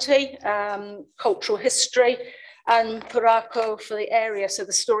sovereignty, cultural history, and Purako for the area, so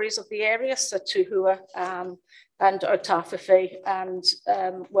the stories of the area, so Tuhua and Otawhiwhi, and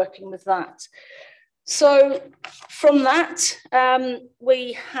working with that. So from that,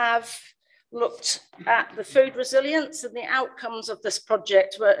 we have looked at the food resilience, and the outcomes of this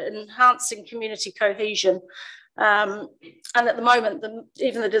project were enhancing community cohesion. And at the moment,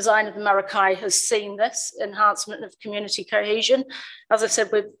 even the design of the Marakai has seen this enhancement of community cohesion. As I said,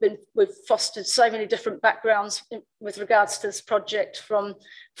 we've fostered so many different backgrounds with regards to this project, from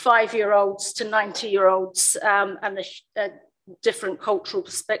 5-year-olds to 90-year-olds, and a different cultural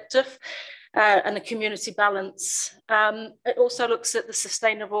perspective. And a community balance. It also looks at the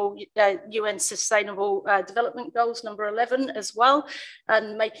sustainable UN Sustainable Development Goals, number 11 as well,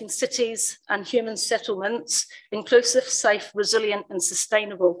 and making cities and human settlements inclusive, safe, resilient, and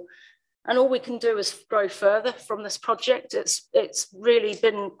sustainable. And all we can do is grow further from this project. It's really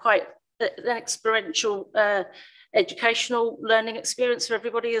been quite an experiential educational learning experience for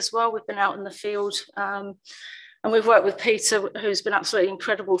everybody as well. We've been out in the field, and we've worked with Peter, who's been absolutely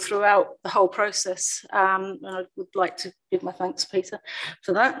incredible throughout the whole process. And I would like to give my thanks, Peter,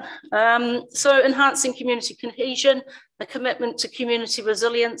 for that. So enhancing community cohesion, a commitment to community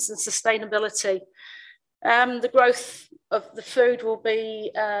resilience and sustainability. The growth of the food will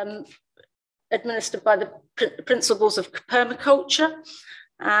be administered by the principles of permaculture,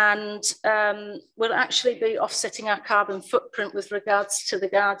 and we'll actually be offsetting our carbon footprint with regards to the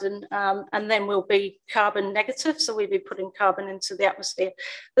garden, and then we'll be carbon negative, so we'll be putting carbon into the atmosphere.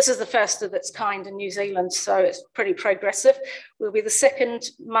 This is the first of its kind in New Zealand, so it's pretty progressive. We'll be the second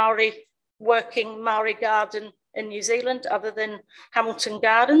working Maori garden in New Zealand, other than Hamilton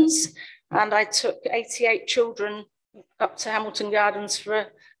Gardens, and I took 88 children up to Hamilton Gardens for a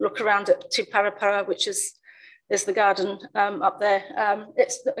look around at Te Parapara, which is the garden up there.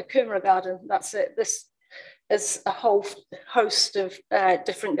 It's the Kumara garden, that's it. This is a whole host of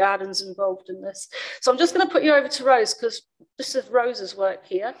different gardens involved in this. So I'm just going to put you over to Rose, because this is Rose's work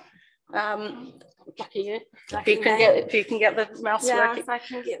here. Lucky you. If you can get the mouse working. If I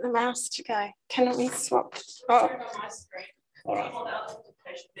can get the mouse to go. Can we swap? Oh. All right.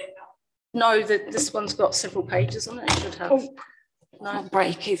 No, this one's got several pages on it. It should have. Oh. No. I'll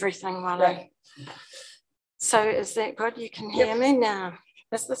break everything while I... So is that good? You can hear me now.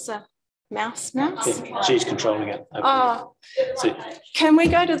 Is this a mouse? Yeah, she's controlling it. Oh, so, can we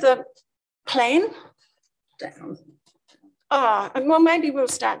go to the plan? Down. Oh, well, maybe we'll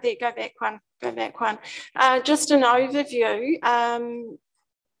start there. Go back one. go back one. Just an overview.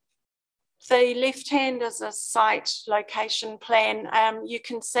 The left hand is a site location plan. You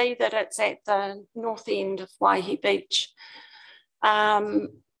can see that it's at the north end of Waihi Beach,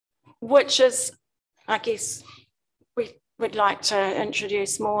 which is, I guess, we'd like to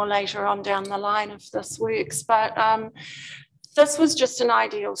introduce more later on down the line if this works, but this was just an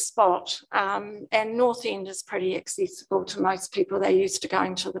ideal spot, and North End is pretty accessible to most people. They're used to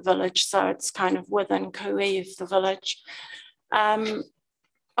going to the village, so it's kind of within cooee of the village.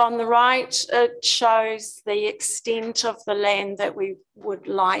 On the right, it shows the extent of the land that we would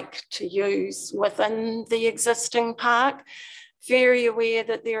like to use within the existing park. Very aware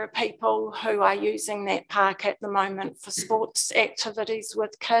that there are people who are using that park at the moment for sports activities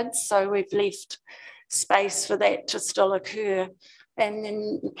with kids, so we've left space for that to still occur, and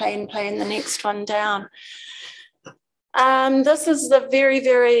then plan the next one down. This is the very,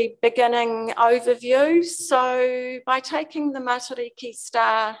 very beginning overview. So by taking the Matariki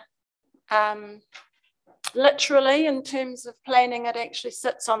star literally in terms of planning, it actually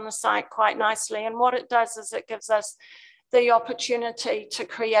sits on the site quite nicely. And what it does is it gives us the opportunity to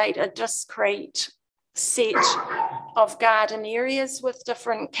create a discrete set of garden areas with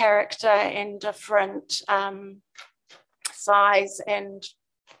different character and different size and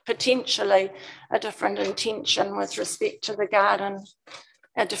potentially a different intention with respect to the garden,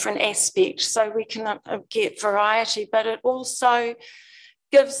 a different aspect, so we can get variety, but it also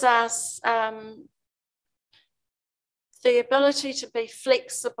gives us the ability to be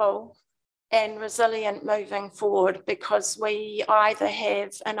flexible and resilient moving forward, because we either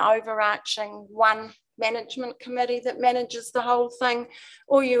have an overarching one management committee that manages the whole thing,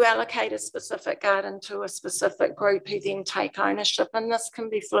 or you allocate a specific garden to a specific group who then take ownership, and this can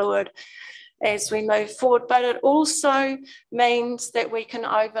be fluid as we move forward. But it also means that we can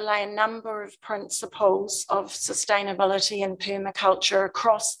overlay a number of principles of sustainability and permaculture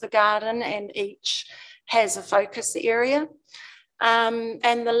across the garden, and each has a focus area.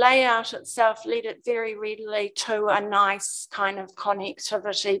 And the layout itself led it very readily to a nice kind of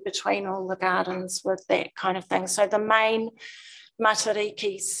connectivity between all the gardens with that kind of thing. So the main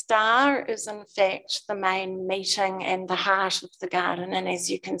Matariki star is in fact the main meeting and the heart of the garden. And as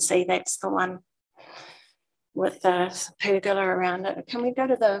you can see, that's the one with the pergola around it. Can we go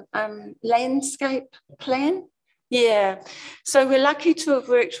to the landscape plan? Yeah, so we're lucky to have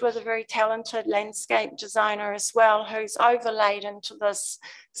worked with a very talented landscape designer as well, who's overlaid into this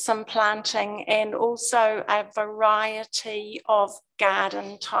some planting and also a variety of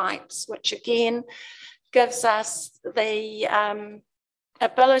garden types, which again gives us the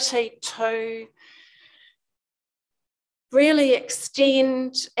ability to really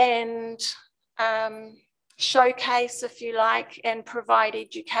extend and showcase, if you like, and provide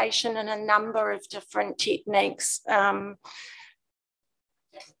education in a number of different techniques,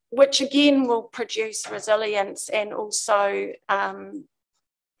 which again will produce resilience, and also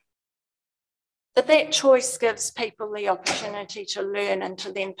that choice gives people the opportunity to learn and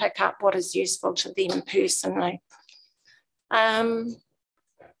to then pick up what is useful to them personally.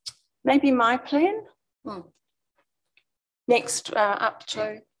 Maybe my plan? Next up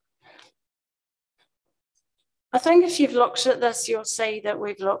to. I think if you've looked at this, you'll see that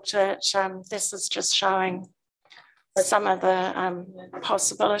we've looked at, this is just showing some of the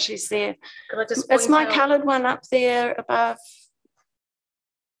possibilities there. Is my coloured one up there above?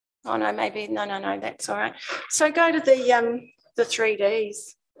 Oh no, maybe, no, that's all right. So go to the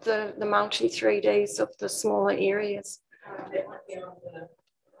 3Ds, the multi 3Ds of the smaller areas.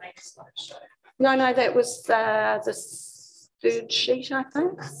 No, that was the third sheet, I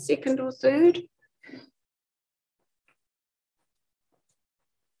think, second or third.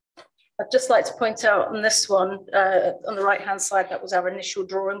 I'd just like to point out on this one, on the right-hand side, that was our initial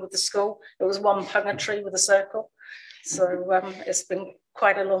drawing with the school. It was one punga tree with a circle. So it's been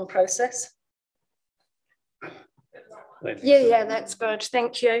quite a long process. Yeah, that's good.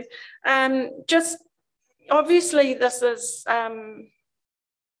 Thank you. Just obviously this is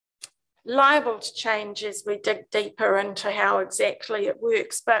liable to change as we dig deeper into how exactly it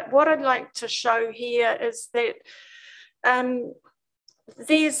works. But what I'd like to show here is that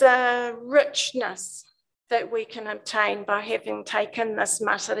there's a richness that we can obtain by having taken this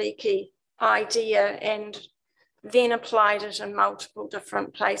Matariki idea and then applied it in multiple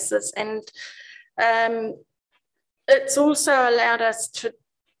different places. And it's also allowed us to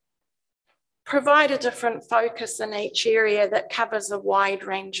provide a different focus in each area that covers a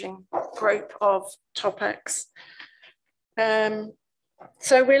wide-ranging group of topics. So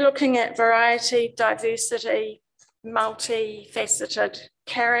we're looking at variety, diversity, multifaceted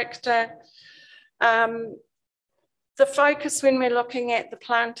character, The focus when we're looking at the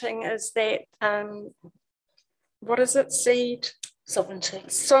planting is that, what is it, seed?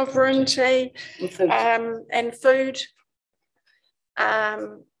 Sovereignty and food.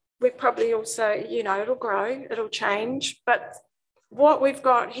 We probably also, you know, it'll grow, it'll change, but what we've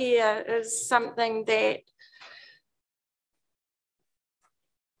got here is something that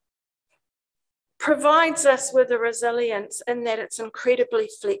provides us with a resilience in that it's incredibly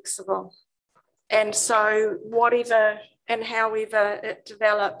flexible. And so whatever and however it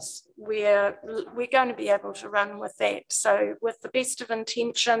develops, we're going to be able to run with that. So with the best of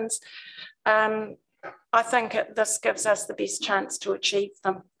intentions, I think this gives us the best chance to achieve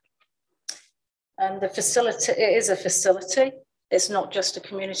them. And the facility, it is a facility. It's not just a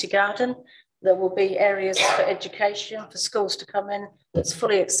community garden. There will be areas for education, for schools to come in that's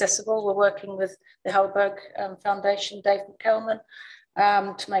fully accessible. We're working with the Halberg Foundation, Dave McKelman,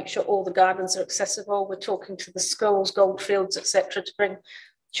 to make sure all the gardens are accessible. We're talking to the schools, Goldfields, etc., to bring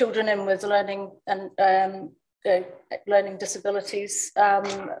children in with learning and learning disabilities.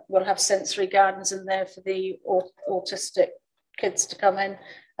 We'll have sensory gardens in there for the autistic kids to come in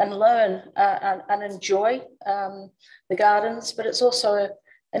and learn and enjoy the gardens, but it's also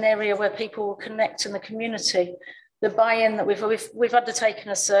an area where people will connect in the community. The buy-in that we've undertaken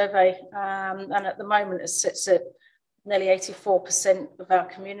a survey, and at the moment it sits at nearly 84% of our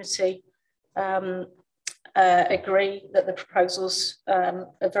community agree that the proposal's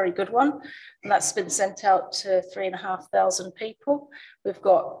a very good one, and that's been sent out to 3,500 people. We've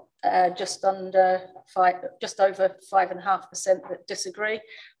got just over 5.5% that disagree,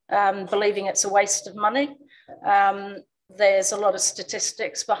 believing it's a waste of money. There's a lot of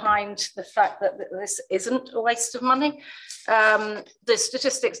statistics behind the fact that this isn't a waste of money. The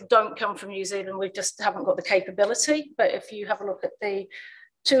statistics don't come from New Zealand. We just haven't got the capability. But if you have a look at the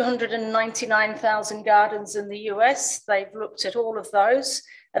 299,000 gardens in the US, they've looked at all of those.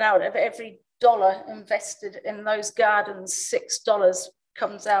 And out of every dollar invested in those gardens, $6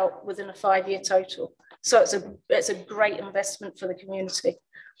 comes out within a 5-year total. So it's a great investment for the community.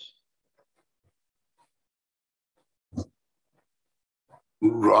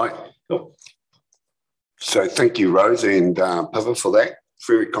 Right. So thank you, Rose and Piva, for that.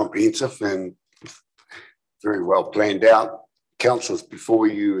 Very comprehensive and very well planned out. Councillors, before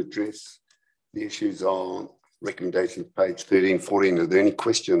you address the issues on recommendations, page 13, 14, are there any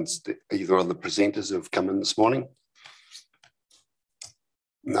questions that either of the presenters have come in this morning?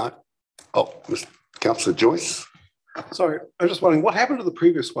 No? Oh, Councillor Joyce. Sorry, I'm just wondering, what happened to the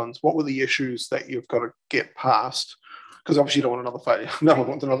previous ones? What were the issues that you've got to get past? Because obviously you don't want another failure. No one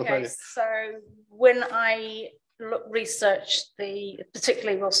wants another failure. So when I researched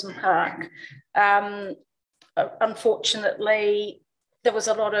particularly Wilson Park, unfortunately, there was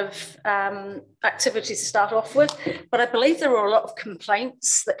a lot of activity to start off with, but I believe there were a lot of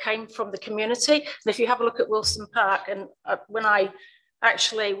complaints that came from the community. And if you have a look at Wilson Park, and when I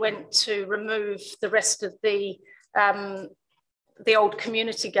actually went to remove the rest of the old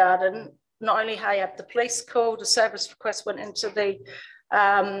community garden, not only I had the police called, a service request went into the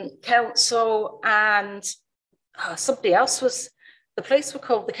council, and somebody else was, the police were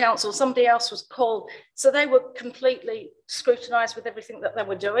called, the council, somebody else was called. So they were completely scrutinised with everything that they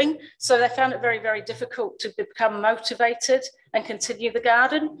were doing. So they found it very, very difficult to become motivated and continue the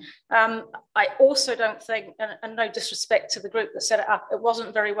garden. I also don't think, and no disrespect to the group that set it up, it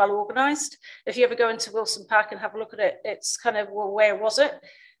wasn't very well organised. If you ever go into Wilson Park and have a look at it, it's kind of, well, where was it?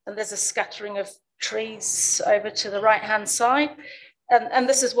 And there's a scattering of trees over to the right-hand side. And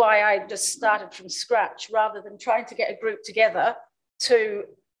this is why I just started from scratch, rather than trying to get a group together to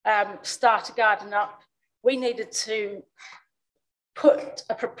start a garden up. We needed to put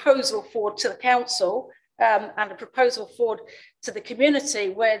a proposal forward to the council and a proposal forward to the community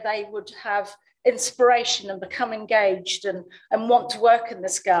where they would have inspiration and become engaged and want to work in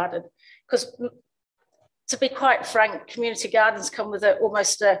this garden. Because to be quite frank, community gardens come with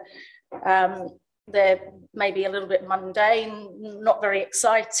they're maybe a little bit mundane, not very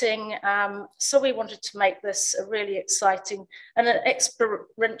exciting. So we wanted to make this a really exciting and an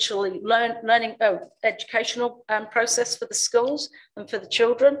experientially educational process for the schools and for the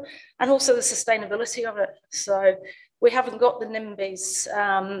children, and also the sustainability of it. So we haven't got the NIMBYs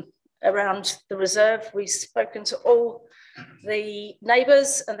around the reserve. We've spoken to all the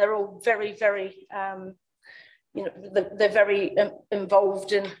neighbours, and they're all very, very they're very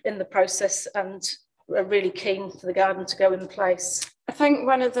involved in the process and are really keen for the garden to go in place. I think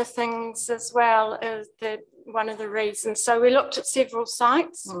one of the things as well is that one of the reasons, so we looked at several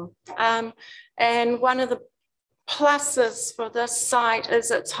sites, and one of the pluses for this site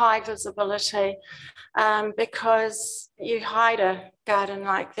is its high visibility, because you hide a garden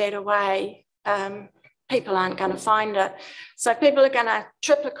like that away, people aren't going to find it. So people are going to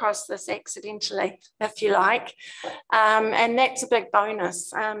trip across this accidentally, if you like, and that's a big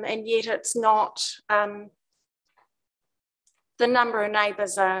bonus. And yet it's not, the number of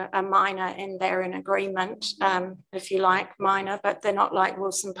neighbours are minor and they're in agreement, if you like, minor, but they're not like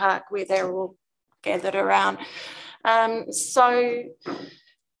Wilson Park where they're all gathered around. So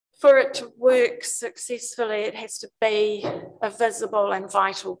for it to work successfully, it has to be a visible and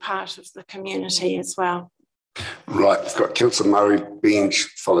vital part of the community as well. Right, we've got Councillor Murray-Bench,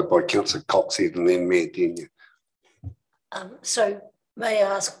 followed by Councillor Coxhead, and then Mayor Denyer. So may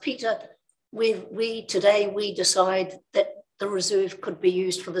I ask, Peter, today we decide that the reserve could be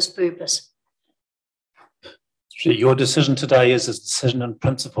used for this purpose? Your decision today is a decision in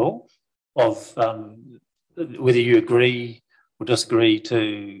principle of whether you agree or disagree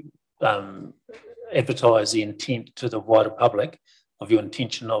to advertise the intent to the wider public of your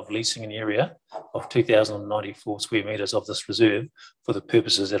intention of leasing an area of 2,094 square metres of this reserve for the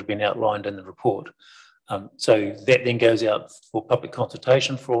purposes that have been outlined in the report. So that then goes out for public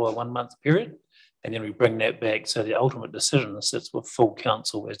consultation for a 1 month period, and then we bring that back. So the ultimate decision sits with full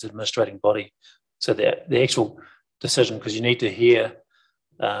council as the administrating body. So the actual decision, because you need to hear,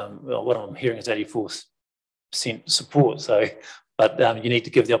 well, what I'm hearing is 84% support. So, but you need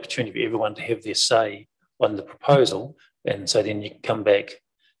to give the opportunity for everyone to have their say on the proposal, and so then you come back.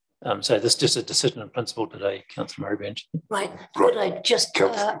 So this is just a decision in principle today, Councillor Murray-Bench. Right. Could I just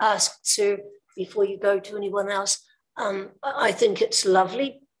ask, Sir, before you go to anyone else, I think it's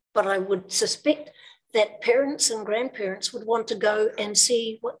lovely, but I would suspect that parents and grandparents would want to go and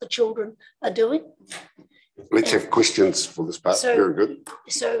see what the children are doing. Let's have questions for this part. So, very good.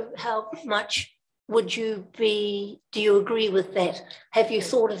 So how much would you be, do you agree with that? Have you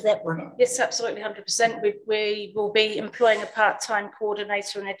thought of that one? Yes, absolutely, 100%. We will be employing a part-time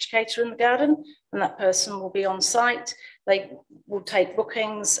coordinator and educator in the garden, and that person will be on site. They will take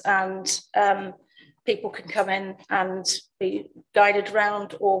bookings, and people can come in and be guided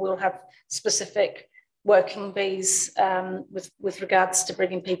around, or we'll have specific working bees with regards to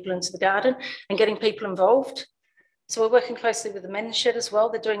bringing people into the garden and getting people involved. So we're working closely with the men's shed as well.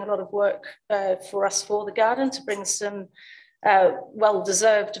 They're doing a lot of work for us for the garden to bring some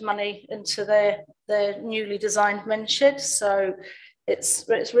well-deserved money into their newly designed men's shed. So it's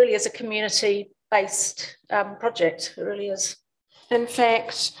really is a community-based project. It really is. In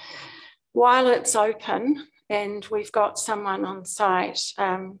fact, while it's open and we've got someone on site,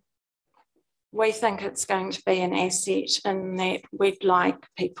 we think it's going to be an asset in that we'd like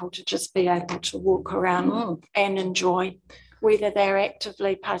people to just be able to walk around and enjoy, whether they're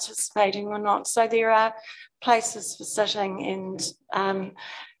actively participating or not. So there are places for sitting, and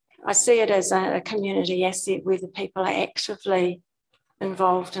I see it as a community asset, whether people are actively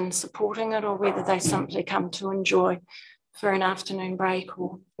involved in supporting it or whether they simply come to enjoy for an afternoon break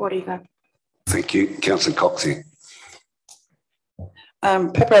or whatever. Thank you. Councillor Coxey.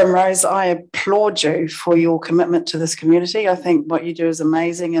 Pippa and Rose, I applaud you for your commitment to this community. I think what you do is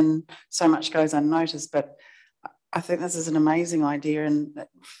amazing and so much goes unnoticed, but I think this is an amazing idea and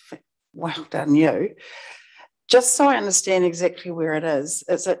well done you. Just so I understand exactly where it is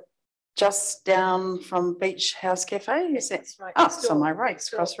it just down from Beach House Cafe? Is that right? Oh, it's on my right,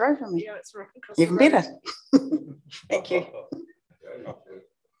 it's across the road from me. Yeah, it's right across Even the road. better. Thank you.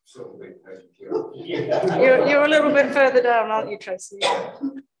 You're a little bit further down, aren't you, Tracy?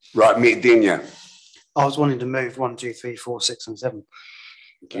 Right, Mayor Denyer. I was wanting to move 1, 2, 3, 4, 6 and 7.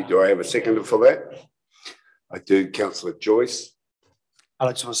 Thank you. Do I have a seconder for that? I do. Councillor Joyce. I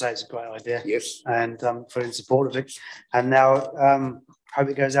just want to say it's a great idea. Yes. And fully in support of it. And now hope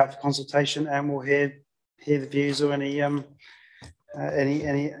it goes out for consultation and we'll hear the views or any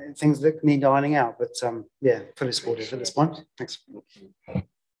things that need ironing out. But yeah, fully supportive at this point. Thanks.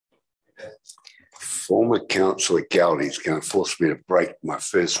 Former Councillor Gowdy is going to force me to break my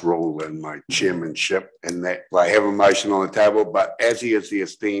first rule in my chairmanship, and that I have a motion on the table, but as he is the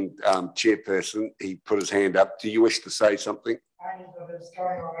esteemed chairperson, he put his hand up. Do you wish to say something? It's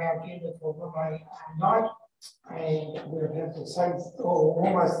going on our agenda for Monday night, and we'll have the same, or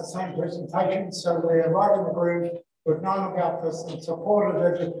almost the same presentation, so we're right in the groove. We've known about this and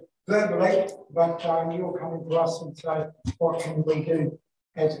supported it verbally, but you're coming to us and say, what can we do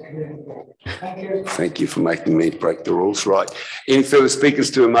as a community? Thank you. Thank you for making me break the rules. Right. Any further speakers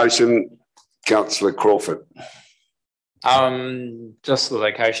to a motion? Councillor Crawford. Just the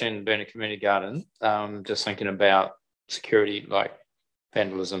location being a community garden, just thinking about security, like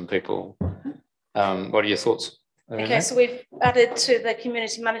vandalism, people. What are your thoughts Okay, so we've added to the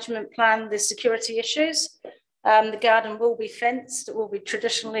community management plan the security issues. The garden will be fenced. It will be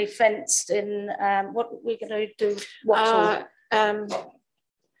traditionally fenced in what we're going to do.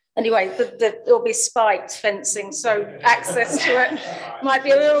 Anyway, there will be spiked fencing, so access to it might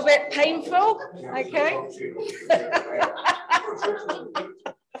be a little bit painful. Okay.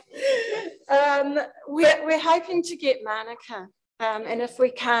 We're hoping to get manuka. And if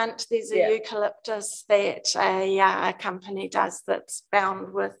we can't, there's a eucalyptus that a company does that's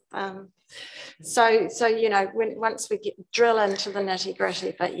bound with. So you know, once we drill into the nitty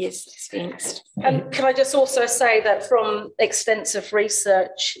gritty, but yes, it's fenced. And can I just also say that from extensive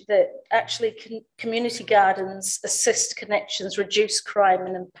research, that actually community gardens assist connections, reduce crime,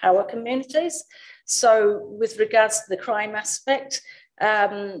 and empower communities. So with regards to the crime aspect,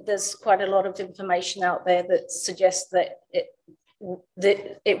 there's quite a lot of information out there that suggests that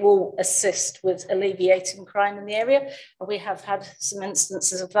it will assist with alleviating crime in the area. And we have had some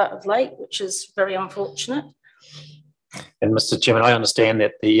instances of that of late, which is very unfortunate. And Mr. Chairman, I understand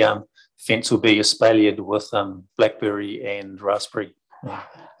that the fence will be espaliered with blackberry and raspberry.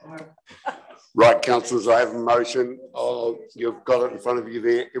 Right, councillors, I have a motion. Oh, you've got it in front of you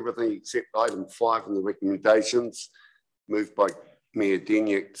there, everything except item 5 in the recommendations. Moved by Mayor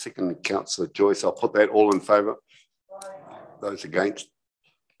Denyer, second Councillor Joyce. I'll put that all in favour. Those against?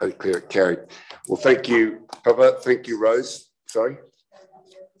 I declare it carried. Well, thank you, Pippa. Thank you, Rose. Sorry?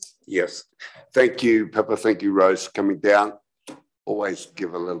 Yes. Thank you, Pippa. Thank you, Rose, for coming down. Always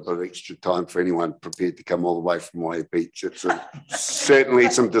give a little bit of extra time for anyone prepared to come all the way from Waihi Beach. It's certainly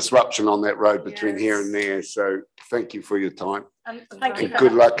some disruption on that road between here and there. So thank you for your time. And thank you. And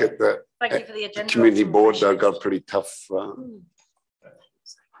good luck at the, agenda. community board. They've got a pretty tough.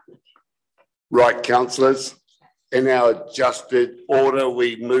 Right, councillors. In our adjusted order,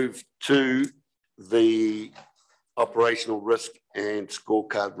 we move to the operational risk and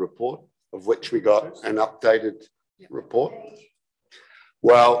scorecard report, of which we got an updated report.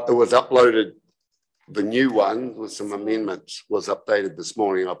 Well, it was uploaded, the new one with some amendments was updated this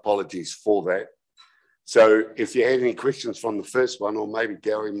morning. Apologies for that. So if you had any questions from the first one, or maybe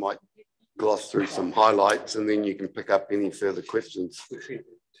Gary might gloss through some highlights and then you can pick up any further questions.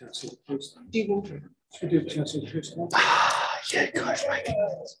 Should we do Chelsea first? Yeah, guys, mate.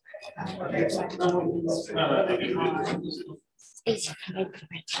 This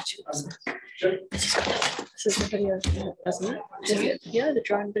is the video, doesn't it? Is it video, the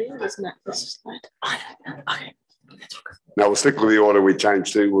drone video, isn't it? This slide. I don't know. Okay. Now we'll stick with the order we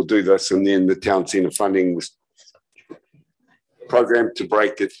changed to. We'll do this, and then the town centre funding was programmed to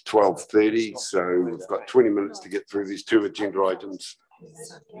break at 12:30. So we've got 20 minutes to get through these 2 agenda items.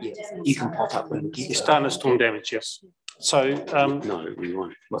 Yeah, you can pop up when you're starting to storm damage, yes. So no, we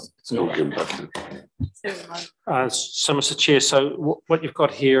won't. It's not good. So, Mr. Chair, so what you've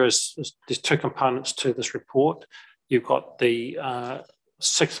got here is there's 2 components to this report. You've got the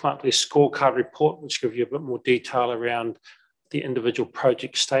 6 monthly scorecard report, which gives you a bit more detail around the individual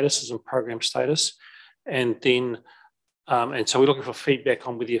project statuses and program status, and then and so we're looking for feedback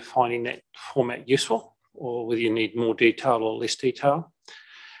on whether you're finding that format useful, or whether you need more detail or less detail.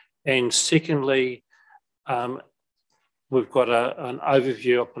 And secondly, we've got an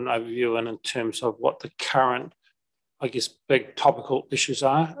overview and in terms of what the current, I guess, big topical issues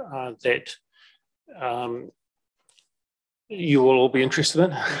are that you will all be interested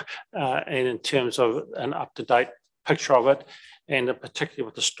in, and in terms of an up-to-date picture of it, and particularly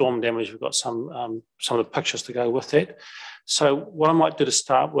with the storm damage, we've got some of the pictures to go with that. So what I might do to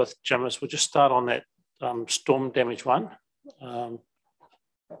start with, Jim, is we'll just start on that storm damage one.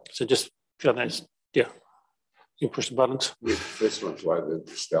 So just go that, yeah, you can push the buttons. Yeah, the first one's right in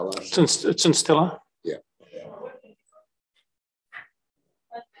Stella. It's in Stella. Yeah.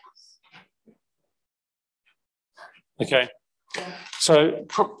 Okay. So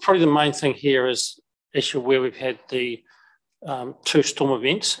probably the main thing here is issue where we've had the 2 storm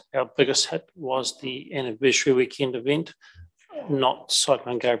events. Our biggest hit was the anniversary weekend event, not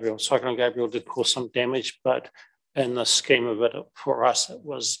Cyclone Gabriel. Cyclone Gabriel did cause some damage, but in the scheme of it, for us, it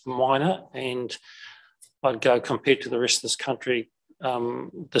was minor. And I'd go, compared to the rest of this country,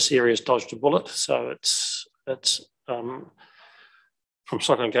 this area's dodged a bullet. So it's from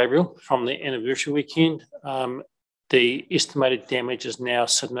Cyclone Gabriel, from the anniversary weekend. The estimated damage is now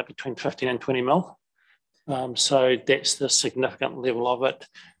sitting at between 15 and 20 mil. So that's the significant level of it.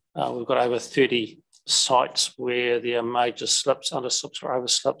 We've got over 30 sites where there are major slips, underslips or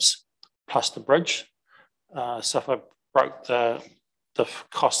overslips, plus the bridge. So if I broke the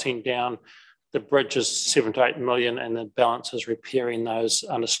costing down, the bridge is 7 to 8 million and the balance is repairing those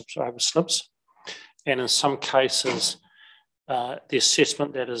underslips or overslips. And in some cases, the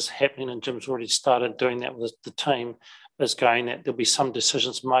assessment that is happening, and Jim's already started doing that with the team, is going that there'll be some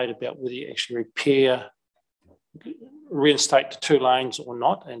decisions made about whether you actually reinstate the 2 lanes or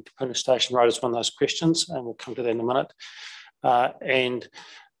not. And Kapuna Station Road is one of those questions, and we'll come to that in a minute. And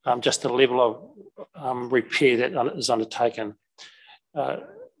just the level of repair that is undertaken.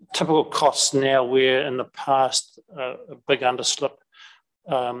 Typical costs now, where in the past a big underslip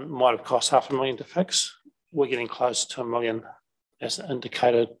might have cost $500,000 to fix, we're getting close to $1 million as an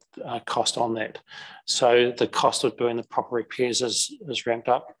indicated cost on that. So the cost of doing the proper repairs is ramped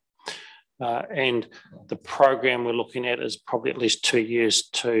up. And the program we're looking at is probably at least 2 years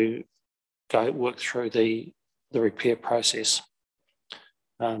to go work through the repair process.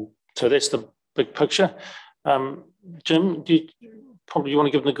 So that's the big picture. Jim, do you want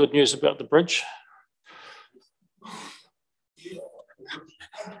to give them the good news about the bridge?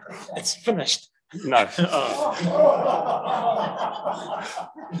 It's finished. No. Not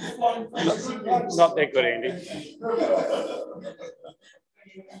that good, Andy.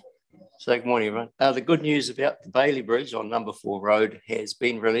 So good morning, everyone. The good news about the Bailey Bridge on Number 4 Road has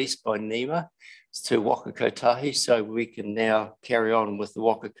been released by NEMA to Waka Kotahi, so we can now carry on with the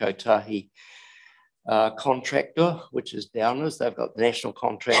Waka Kotahi contractor, which is Downers. They've got the national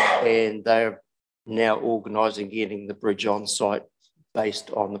contract, and they're now organising getting the bridge on site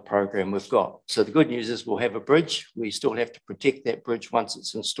based on the program we've got. So the good news is we'll have a bridge. We still have to protect that bridge once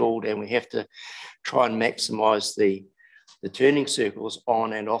it's installed, and we have to try and maximise the turning circles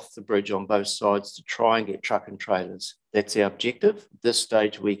on and off the bridge on both sides to try and get truck and trailers. That's our objective. At this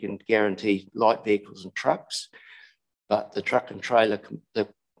stage, we can guarantee light vehicles and trucks, but the truck and trailer,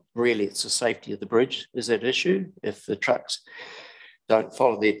 really it's the safety of the bridge is at issue. If the trucks don't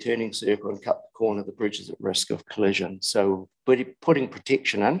follow their turning circle and cut the corner, the bridge is at risk of collision. So putting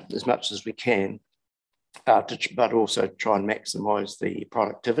protection in as much as we can, but also try and maximise the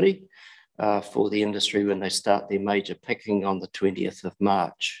productivity for the industry when they start their major picking on the 20th of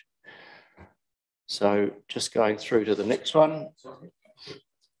March. So just going through to the next one.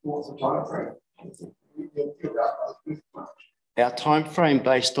 What's the time frame? Our time frame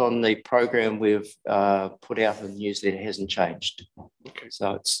based on the program we've put out in the newsletter hasn't changed. Okay.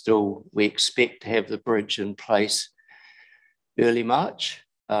 So it's still, we expect to have the bridge in place early March,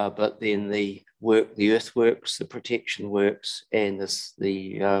 but then the earthworks, the protection works, and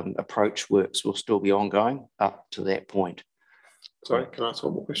the approach works will still be ongoing up to that point. Sorry, can I ask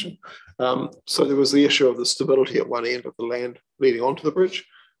one more question? So there was the issue of the stability at one end of the land leading onto the bridge.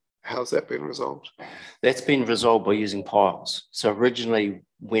 How's that been resolved? That's been resolved by using piles. So originally,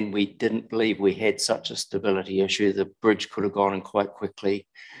 when we didn't believe we had such a stability issue, the bridge could have gone in quite quickly.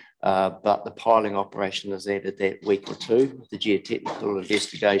 But the piling operation has added that week or two, the geotechnical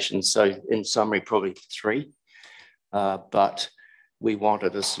investigation. So in summary, probably 3. But we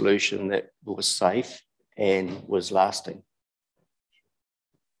wanted a solution that was safe and was lasting.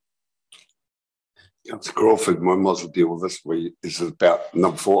 Councillor Crawford, I might as well deal with this. This is about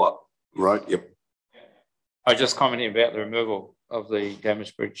Number 4, right? Yep. I just commenting about the removal of the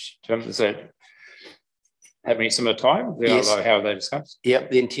damaged bridge. Jim, is that happening at similar time? Yes. How are they discussed?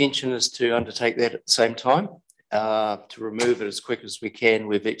 Yep, the intention is to undertake that at the same time, to remove it as quick as we can.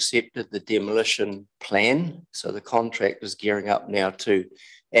 We've accepted the demolition plan. So the contract is gearing up now to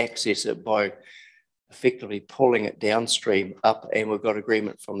access it by effectively pulling it downstream up, and we've got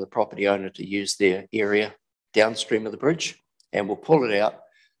agreement from the property owner to use their area downstream of the bridge, and we'll pull it out,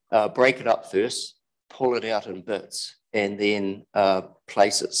 break it up first, pull it out in bits, and then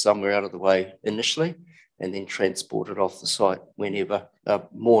place it somewhere out of the way initially, and then transport it off the site whenever,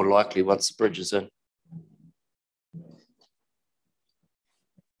 more likely once the bridge is in.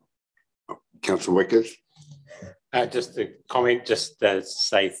 Councillor Wickers. Just to comment, just to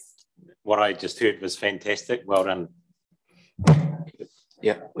say what I just heard was fantastic. Well done.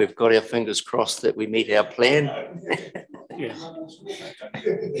 Yeah, we've got our fingers crossed that we meet our plan. Yeah.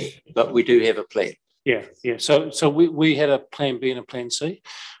 But we do have a plan. Yeah. So we had a plan B and a plan C.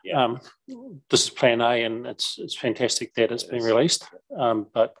 Yeah. This is plan A, and it's fantastic that it's been released.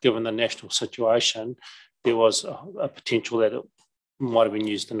 But given the national situation, there was a potential that it might have been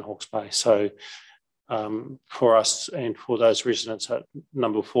used in Hawke's Bay. So for us and for those residents at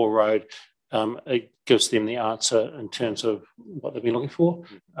Number 4 Road, it gives them the answer in terms of what they've been looking for,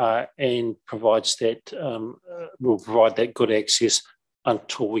 and provides that will provide that good access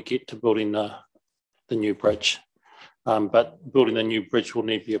until we get to building the new bridge. But building the new bridge will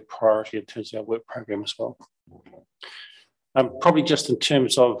need to be a priority in terms of our work program as well. Probably just in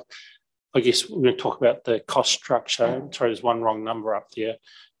terms of, I guess we're going to talk about the cost structure. Sorry, there's one wrong number up there,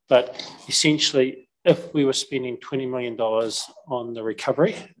 but essentially if we were spending $20 million on the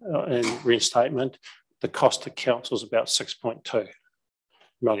recovery and reinstatement, the cost to council is about 6.2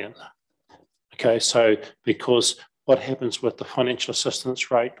 million. Okay, so because what happens with the financial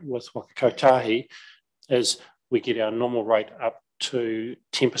assistance rate with Waka Kotahi is we get our normal rate up to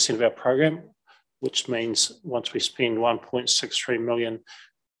 10% of our program, which means once we spend 1.63 million,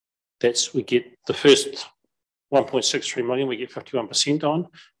 we get the first 1.63 million, we get 51% on,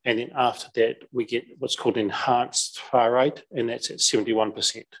 and then after that, we get what's called enhanced FAR rate, and that's at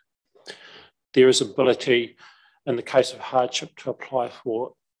 71%. There is ability in the case of hardship to apply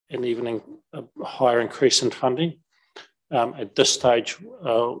for an even a higher increase in funding. At this stage,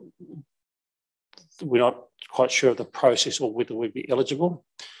 we're not quite sure of the process or whether we'd be eligible.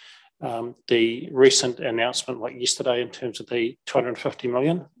 The recent announcement, like yesterday, in terms of the 250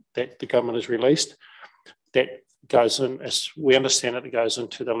 million that the government has released, that goes in, as we understand it, it goes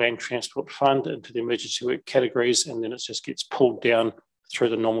into the Land Transport Fund, into the emergency work categories, and then it just gets pulled down through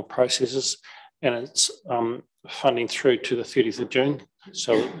the normal processes. And it's funding through to the 30th of June.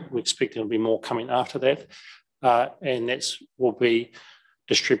 So we expect there'll be more coming after that. And that will be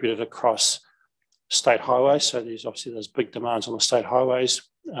distributed across state highways. So there's obviously those big demands on the state highways,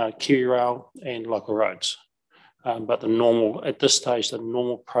 KiwiRail and local roads. But at this stage, the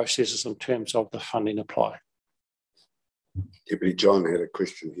normal processes in terms of the funding apply. Deputy John had a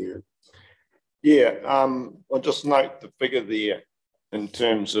question here. Yeah, I'll just note the figure there in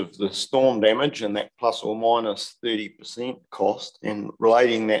terms of the storm damage and that plus or minus 30% cost, and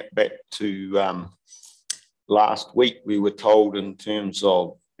relating that back to last week, we were told in terms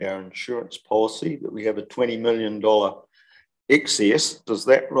of our insurance policy that we have a $20 million excess. Does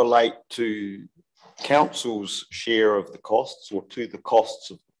that relate to council's share of the costs or to the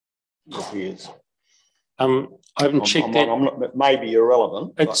costs of repairs? I haven't checked that. It may be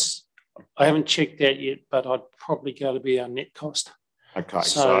irrelevant. I haven't checked that yet, but I'd probably go to be our net cost. Okay,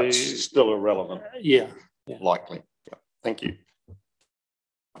 so it's still irrelevant. Yeah. Likely. Yeah. Thank you.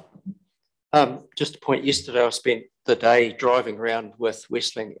 Just a point, yesterday I spent the day driving around with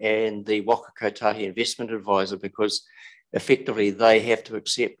Westling and the Waka Kotahi Investment Advisor, because effectively they have to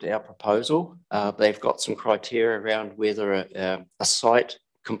accept our proposal. They've got some criteria around whether a site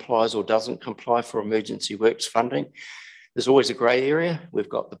complies or doesn't comply for emergency works funding. There's always a grey area. We've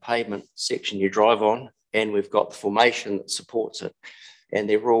got the pavement section you drive on, and we've got the formation that supports it. And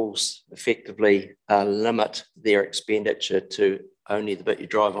their rules effectively limit their expenditure to only the bit you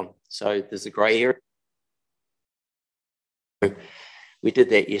drive on. So there's a grey area. We did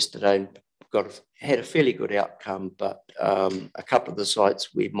that yesterday and had a fairly good outcome, but a couple of the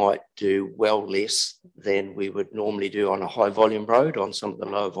sites we might do well less than we would normally do on a high volume road on some of the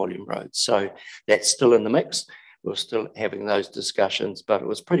lower volume roads. So that's still in the mix. We're still having those discussions, but it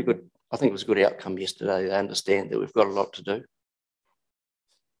was pretty good. I think it was a good outcome yesterday. They understand that we've got a lot to do.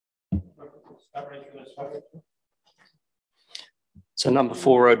 So number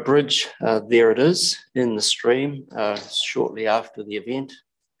 4 Road Bridge, there it is in the stream shortly after the event.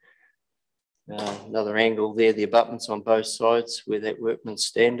 Another angle there, the abutments on both sides where that workman's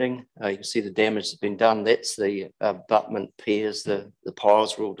standing. You can see the damage that's been done. That's the abutment piers. The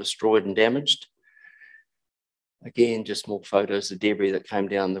piles were all destroyed and damaged. Again, just more photos of debris that came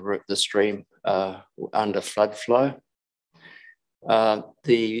down the stream under flood flow.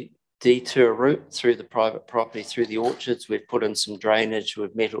 The detour route through the private property, through the orchards, we've put in some drainage,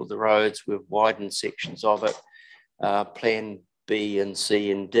 we've metalled the roads, we've widened sections of it. Plan B and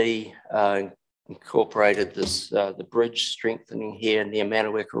C and D incorporated this, the bridge strengthening here near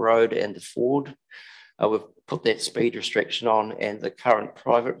Manaweka Road and the ford. We've put that speed restriction on, and the current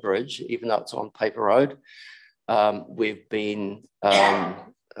private bridge, even though it's on paper road, we've been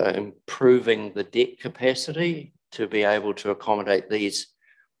improving the deck capacity to be able to accommodate these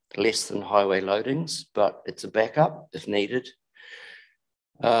less than highway loadings, but it's a backup if needed.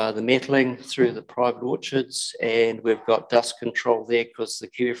 The metalling through the private orchards, and we've got dust control there because the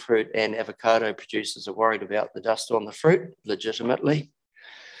kiwi fruit and avocado producers are worried about the dust on the fruit, legitimately.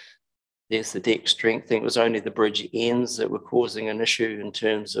 There's the deck strengthening. It was only the bridge ends that were causing an issue in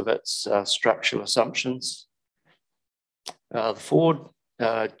terms of its structural assumptions. The ford,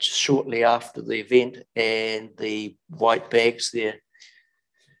 just shortly after the event, and the white bags there,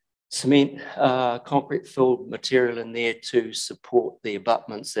 cement, concrete filled material in there to support the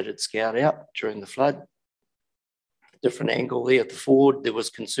abutments that had scoured out during the flood. Different angle there at the ford. There was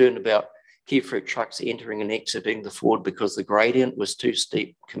concern about kiwifruit trucks entering and exiting the ford because the gradient was too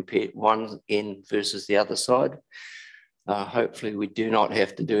steep compared one end versus the other side. Hopefully we do not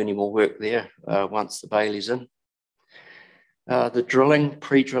have to do any more work there once the bailey's in. The drilling,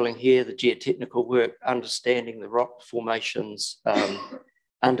 pre-drilling here, the geotechnical work, understanding the rock formations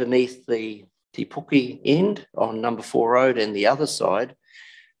underneath the Te Puke end on number 4 road and the other side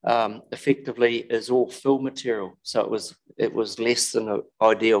effectively is all fill material. So it was less than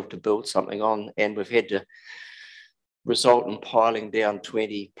ideal to build something on, and we've had to result in piling down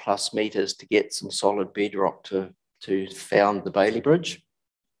 20 plus meters to get some solid bedrock to found the Bailey Bridge.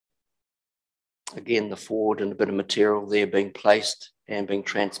 Again, the Ford and a bit of material there being placed and being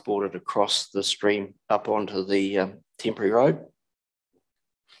transported across the stream up onto the temporary road.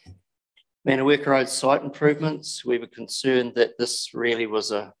 Manawerka Road site improvements. We were concerned that this really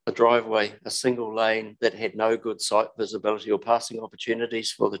was a driveway, a single lane that had no good site visibility or passing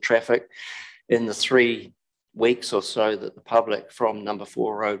opportunities for the traffic. In the 3 weeks or so that the public from number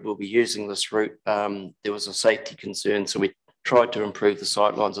 4 road will be using this route, there was a safety concern. So we tried to improve the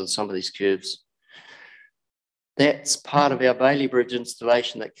sight lines on some of these curves. That's part of our Bailey Bridge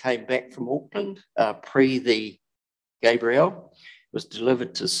installation that came back from Auckland pre the Gabriel. It was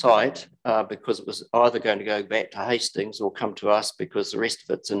delivered to site because it was either going to go back to Hastings or come to us, because the rest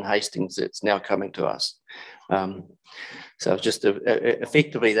of it's in Hastings. It's now coming to us. So it's just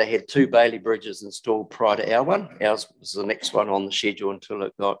effectively they had 2 Bailey Bridges installed prior to our one. Ours was the next one on the schedule until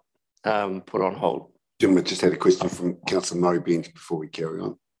it got put on hold. Jim, I just had a question from Councillor Murray Bent before we carry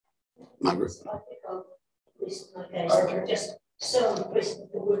on. Margaret. Okay, so I'm just so impressed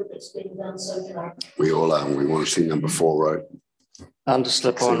with the work that's been done so far. We all are. We want to see number 4 road.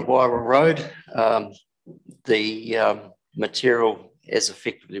 Underslip on Waira Road. The material has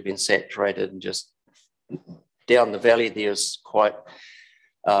effectively been saturated, and just down the valley there's quite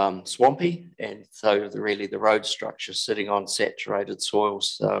swampy, and so really the road structure sitting on saturated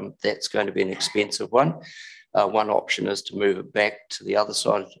soils, that's going to be an expensive one. One option is to move it back to the other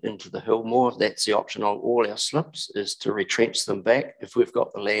side into the hill more. That's the option on all our slips, is to retrench them back if we've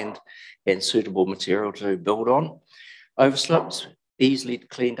got the land and suitable material to build on. Overslips, easily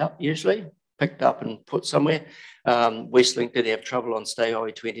cleaned up usually, picked up and put somewhere. Westlink did have trouble on Stay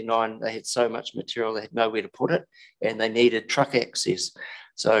Highway 29. They had so much material, they had nowhere to put it, and they needed truck access.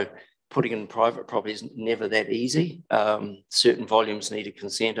 So putting in private property is never that easy. Certain volumes need a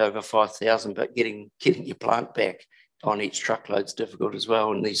consent over 5,000, but getting your plant back on each truckload is difficult as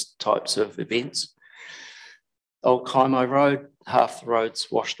well in these types of events. Old Kaimai Road, half the road's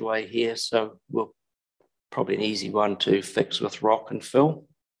washed away here, so we'll probably an easy one to fix with rock and fill,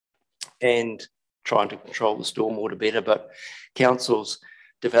 and trying to control the stormwater better. But council's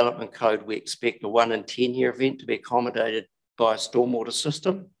development code, we expect a 1 in 10 year event to be accommodated by a stormwater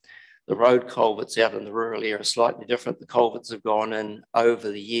system. The road culverts out in the rural area are slightly different. The culverts have gone in over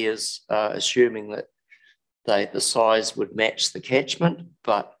the years, assuming that the size would match the catchment,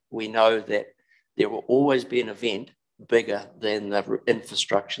 but we know that there will always be an event bigger than the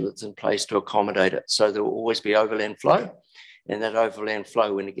infrastructure that's in place to accommodate it. So there will always be overland flow, and that overland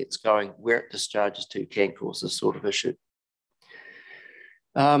flow, when it gets going, where it discharges to, can cause this sort of issue.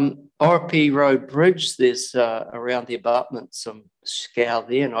 RP Road Bridge, there's around the abutment some scour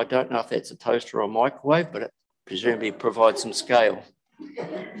there, and I don't know if that's a toaster or a microwave, but it presumably provides some scale.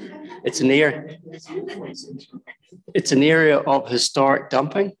 It's an area of historic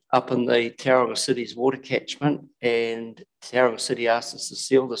dumping up in the Tauranga City's water catchment, and Tauranga City asked us to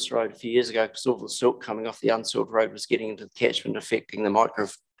seal this road a few years ago because all the silt coming off the unsealed road was getting into the catchment, affecting the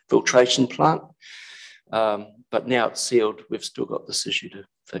microfiltration plant. But now it's sealed, we've still got this issue to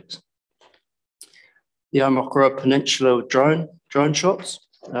fix. The Omokara Peninsula drone shots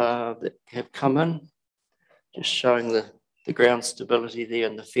that have come in, just showing the ground stability there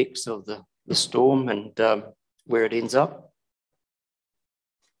and the effects of the storm and where it ends up.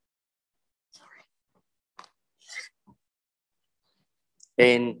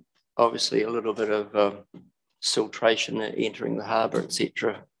 And obviously a little bit of siltation entering the harbour,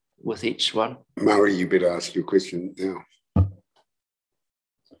 etc., with each one. Murray, you better ask your question now.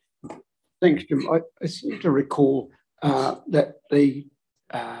 Thanks, Jim. I seem to recall that the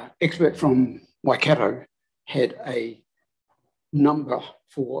expert from Waikato had a number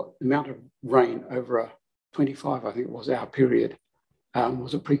for the amount of rain over a 25, I think it was, hour period,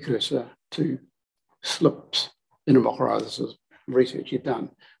 was a precursor to slips in Omokara. This is research you've done.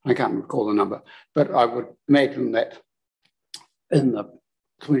 I can't recall the number, but I would imagine that in the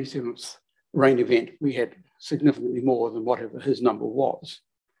 27th rain event, we had significantly more than whatever his number was.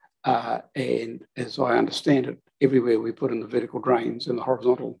 And as I understand it, everywhere we put in the vertical drains and the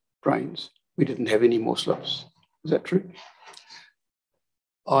horizontal drains, we didn't have any more slips. Is that true?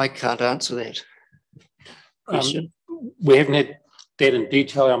 I can't answer that question. We haven't had that in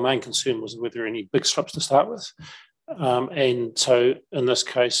detail. Our main concern was were there any big slips to start with. And so in this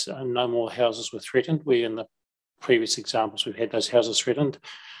case, no more houses were threatened. We, in the previous examples, we've had those houses threatened.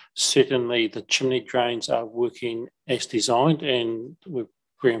 Certainly the chimney drains are working as designed, and we're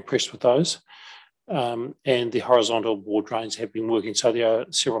very impressed with those. And the horizontal bore drains have been working. So there are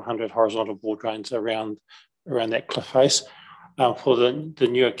several hundred horizontal bore drains around that cliff face. For the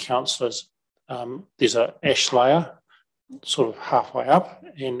newer councillors, there's an ash layer sort of halfway up,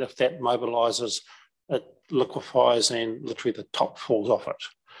 and if that mobilises, it liquefies and literally the top falls off it.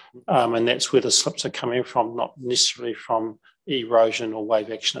 And that's where the slips are coming from, not necessarily from erosion or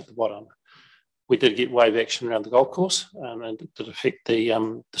wave action at the bottom. We did get wave action around the golf course, and it did affect the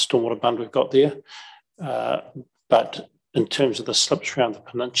stormwater bund we've got there. But in terms of the slips around the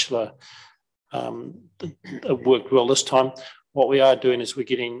peninsula, it worked well this time. What we are doing is we're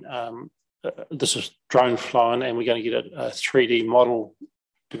getting, this is drone flown, and we're going to get a 3D model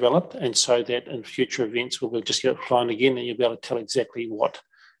developed, and so that in future events we'll just get it flown again, and you'll be able to tell exactly what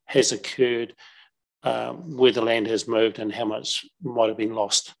has occurred, where the land has moved, and how much might have been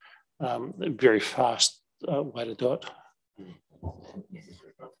lost. A very fast way to do it.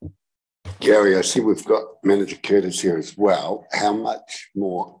 Gary, I see we've got Manager Curtis here as well. How much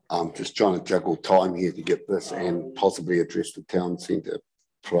more, I'm just trying to juggle time here to get this and possibly address the town centre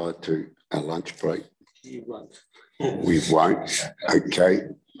prior to our lunch break. You won't. We won't, okay.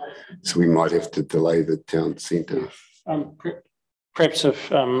 So we might have to delay the town centre. Perhaps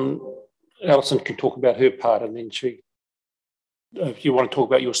if Alison can talk about her part, and then she, if you want to talk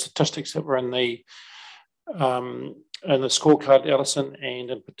about your statistics that were in the scorecard, Alison, and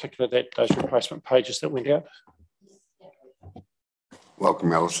in particular those replacement pages that went out.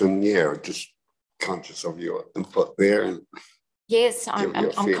 Welcome, Alison. Yeah, just conscious of your input there. And yes,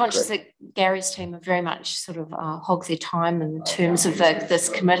 I'm conscious that Gary's team are very much sort of hog their time in terms of this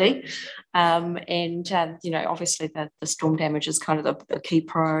committee. Obviously the storm damage is kind of the key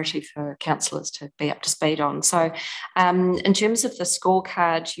priority for councillors to be up to speed on. So in terms of the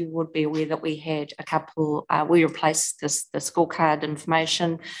scorecard, you would be aware that we had a couple, we replaced the scorecard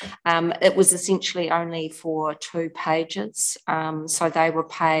information. It was essentially only for 2 pages. So they were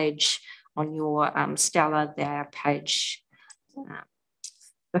on your Stella, they're page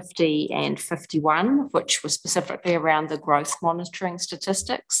 50 and 51, which was specifically around the growth monitoring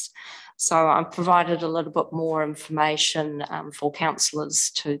statistics. So I've provided a little bit more information for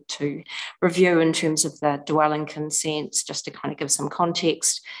councillors to review in terms of the dwelling consents, just to kind of give some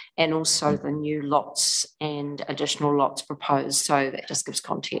context, and also the new lots and additional lots proposed. So that just gives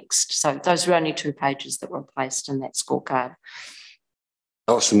context. So those were only 2 pages that were placed in that scorecard.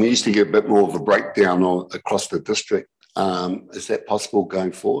 Alison, we used to get a bit more of a breakdown across the district. Is that possible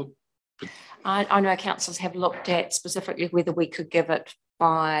going forward? I know councillors have looked at specifically whether we could give it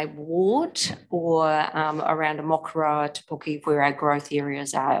by ward or around Amokoroa to Puki, where our growth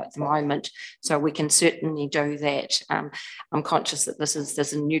areas are at the moment. So we can certainly do that. I'm conscious that this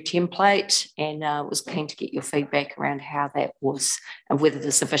is a new template, and was keen to get your feedback around how that was and whether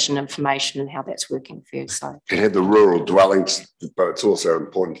there's sufficient information and how that's working for you. So it had the rural dwellings, but it's also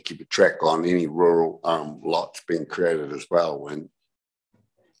important to keep a track on any rural lots being created as well, when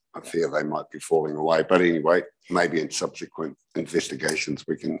I fear they might be falling away. But anyway, maybe in subsequent investigations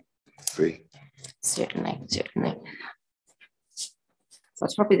we can see. Certainly. So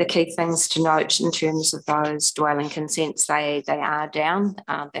it's probably the key things to note in terms of those dwelling consents. They are down.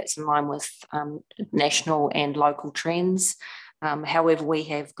 That's in line with national and local trends. However, we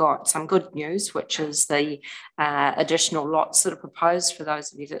have got some good news, which is the additional lots that are proposed. For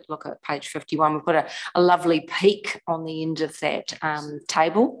those of you that look at page 51, we've got a lovely peak on the end of that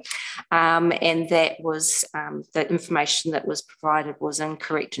table. And that was the information that was provided was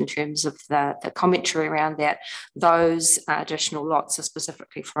incorrect in terms of the commentary around that. Those additional lots are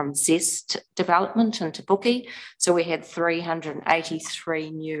specifically from Zest development into Puki. So we had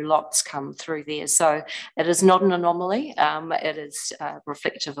 383 new lots come through there. So it is not an anomaly. It is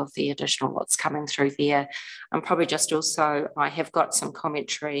reflective of the additional lots coming through there. And probably just also, I have got some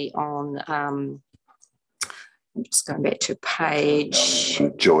commentary on, I'm just going back to page.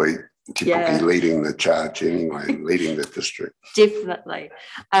 Joy, typically leading the charge anyway, leading the district. Definitely.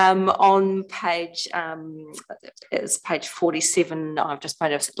 On page, it's page 47, I've just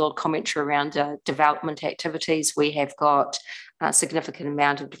made a little commentary around development activities. We have got a significant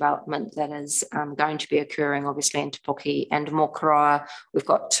amount of development that is going to be occurring, obviously, in Te Puke and Amokoroa. We've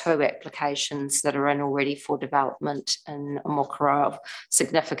got 2 applications that are in already for development in Amokoroa of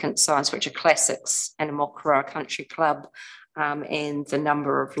significant size, which are Classics and Amokoroa Country Club. and the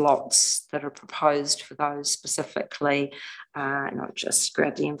number of lots that are proposed for those specifically. And I'll just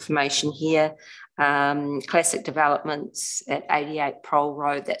grab the information here. Classic Developments at 88 Prole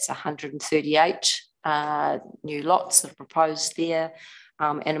Road, that's 138 new lots that are proposed there.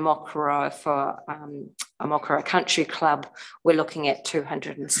 And Amokara for Amokara Country Club, we're looking at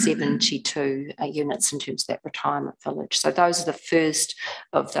 272 units in terms of that retirement village. So those are the first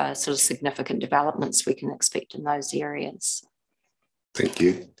of the sort of significant developments we can expect in those areas. Thank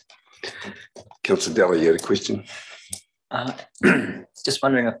you. Councillor Della, you had a question? Just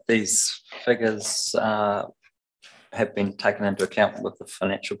wondering if these figures have been taken into account with the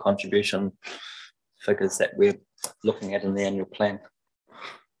financial contribution figures that we're looking at in the annual plan.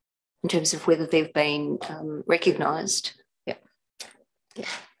 In terms of whether they've been recognised, yeah,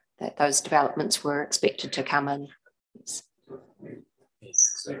 that those developments were expected to come in. Yes.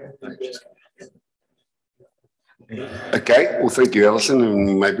 Okay, well, thank you, Alison,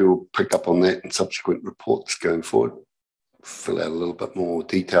 and maybe we'll pick up on that in subsequent reports going forward. Fill out a little bit more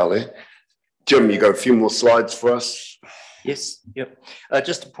detail there. Jim, you got a few more slides for us? Yes, yep.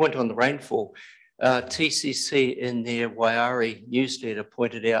 Just a point on the rainfall. TCC in their Waiari newsletter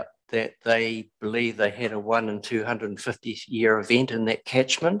pointed out that they believe they had a 1 in 250 year event in that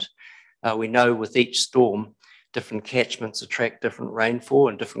catchment. We know with each storm, different catchments attract different rainfall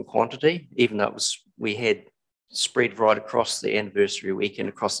and different quantity, even though we had spread right across the anniversary weekend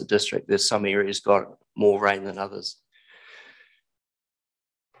across the district. There's some areas got more rain than others.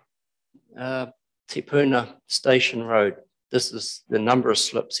 Te Puna Station Road. This is the number of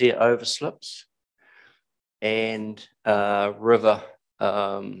slips here, overslips, and river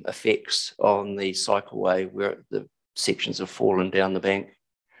effects on the cycleway where the sections have fallen down the bank.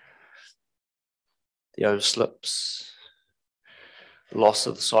 The overslips, loss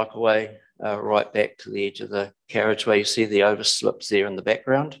of the cycleway right back to the edge of the carriageway. You see the overslips there in the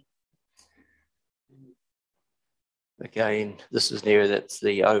background. Again, this is an area that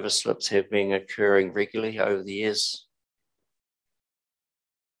the overslips have been occurring regularly over the years.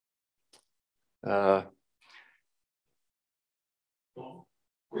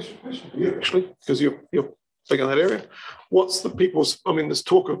 Question for you, actually, because you're big in that area. What's the people's, I mean, there's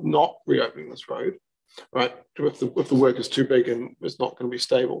talk of not reopening this road, right? If the work is too big and it's not going to be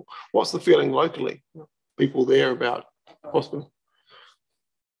stable. What's the feeling locally? People there about possibly?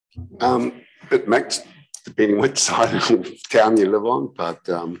 Bit mixed, depending which side of town you live on, but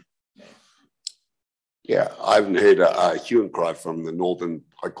yeah, I haven't heard a hue and cry from the northern,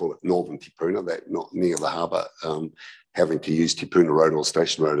 I call it northern Te Puna, that not near the harbour, having to use Te Puna Road or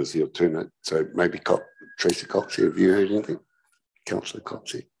Station Road as the alternate. So maybe Tracy Coxie, have you heard anything? Councillor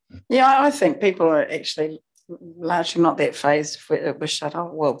Coxie? Yeah, I think people are actually largely not that phased if it was shut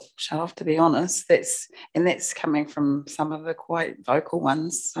off. Well, shut off, to be honest. That's coming from some of the quite vocal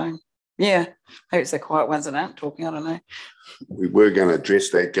ones. So yeah, maybe it's the quiet ones that aren't talking. I don't know. We were going to address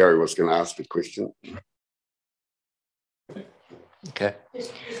that. Gary was going to ask the question. Okay.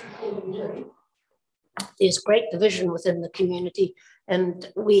 There's great division within the community,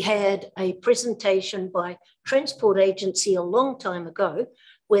 and we had a presentation by Transport Agency a long time ago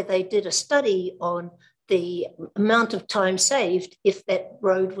where they did a study on the amount of time saved if that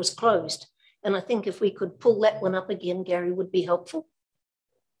road was closed. And I think if we could pull that one up again, Gary, would be helpful.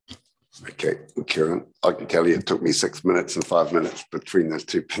 Okay, Kieran, I can tell you it took me 6 minutes and 5 minutes between those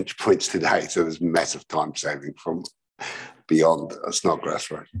two pinch points today. So there's massive time saving from beyond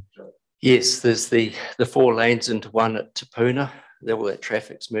Snodgrass Road. Yes, there's the 4 lanes into one at Te Puna. All that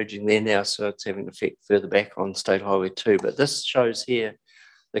traffic's merging there now, so it's having an effect further back on State Highway 2. But this shows here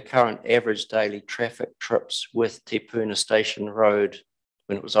the current average daily traffic trips with Te Puna Station Road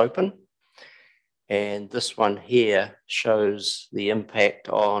when it was open. And this one here shows the impact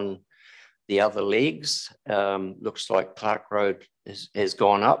on the other legs. Looks like Clark Road has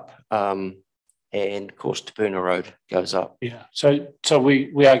gone up. And of course, Te Puna Road goes up. Yeah, so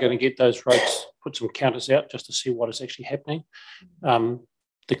we are going to get those roads, put some counters out just to see what is actually happening.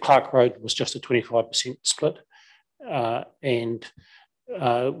 The Clark Road was just a 25% split, and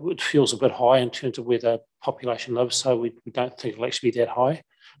it feels a bit high in terms of where the population lives, so we don't think it'll actually be that high.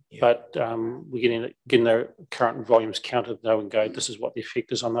 Yeah. But we're getting the current volumes counted though and go, this is what the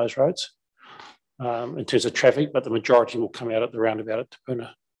effect is on those roads in terms of traffic, but the majority will come out at the roundabout at Te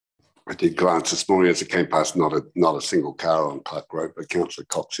Puna. I did glance this morning as it came past, not a single car on Clark Road, but Councillor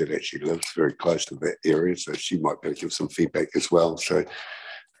Cox said actually lives very close to that area, so she might be able to give some feedback as well. So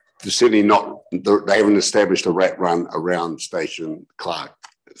there's certainly not, they haven't established a rat run around Station Clark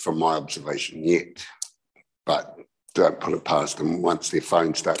from my observation yet, but don't put it past them. Once their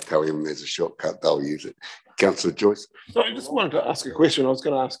phones start telling them there's a shortcut, they'll use it. Councillor Joyce. So I just wanted to ask a question. I was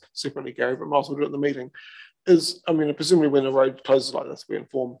going to ask separately, Gary, but might as well do it at the meeting. Presumably when a road closes like this, we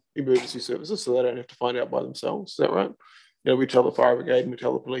inform emergency services so they don't have to find out by themselves. Is that right? We tell the fire brigade and we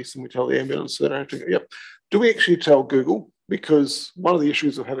tell the police and we tell the ambulance so they don't have to go. Yep. Do we actually tell Google? Because one of the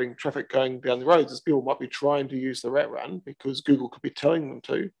issues of having traffic going down the roads is people might be trying to use the rat run because Google could be telling them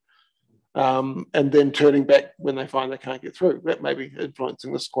to. And then turning back when they find they can't get through. That may be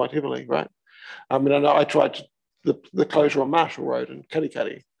influencing this quite heavily, right? I know I tried the closure on Marshall Road in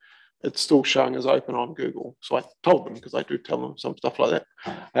Katikati. It's still showing as open on Google. So I told them, because I do tell them some stuff like that.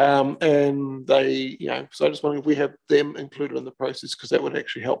 And they, so I just wondering if we have them included in the process, because that would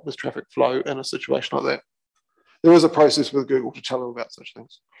actually help with traffic flow in a situation like that. There is a process with Google to tell them about such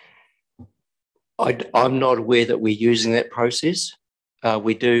things. I'm not aware that we're using that process.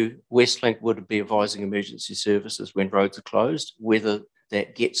 Westlink would be advising emergency services when roads are closed. Whether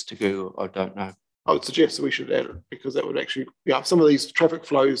that gets to Google, I don't know. I would suggest that we should add it, because that would actually, some of these traffic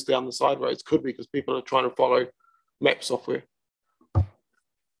flows down the side roads could be because people are trying to follow map software. I've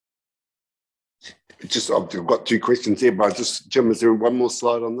got two questions here, but Jim, is there one more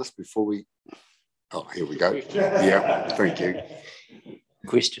slide on this before we? Oh, here we go. Yeah, thank you.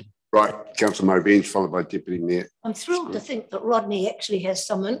 Question. Right, Councillor Murray, followed by Deputy Mayor. I'm thrilled to think that Rodney actually has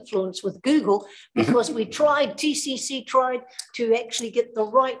some influence with Google, because TCC tried to actually get the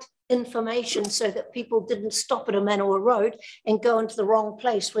right information so that people didn't stop at a Manawa Road and go into the wrong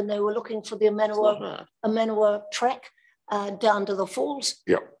place when they were looking for the Manawa track down to the falls.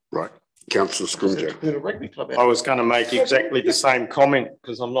 Yep, right. Councillor Scrimgeour. I was going to make exactly the same comment,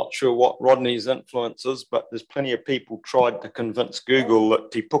 because I'm not sure what Rodney's influence is, but there's plenty of people tried to convince Google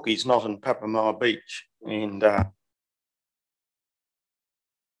that Te Puke's not in Papamoa Beach. And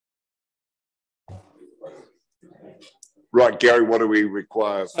right, Gary, what do we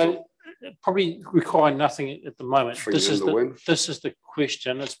require? Probably require nothing at the moment. This is the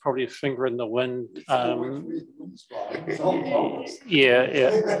question. It's probably a finger in the wind.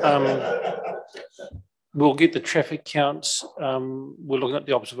 We'll get the traffic counts. We're looking at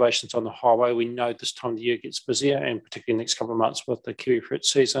the observations on the highway. We know this time of the year gets busier, and particularly the next couple of months with the kiwi fruit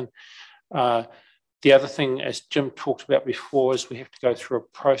season. The other thing, as Jim talked about before, is we have to go through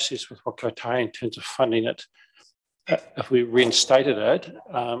a process with Waka Kotahi in terms of funding it. If we reinstated it,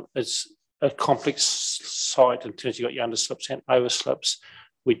 it's a complex site in terms of you've got your underslips and overslips.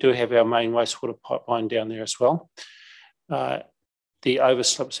 We do have our main wastewater pipeline down there as well. The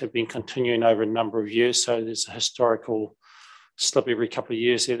overslips have been continuing over a number of years, so there's a historical slip every couple of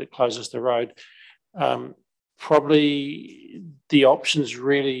years there that closes the road. Probably the options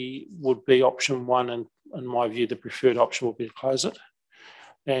really would be option one, and in my view, the preferred option would be to close it.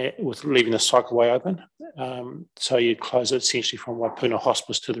 With leaving the cycleway open. So you'd close it essentially from Waipuna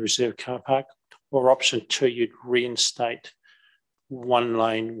Hospice to the reserve car park, or option two, you'd reinstate one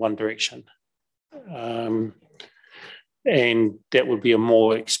lane, one direction. And that would be a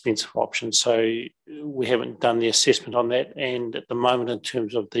more expensive option. So we haven't done the assessment on that. And at the moment, in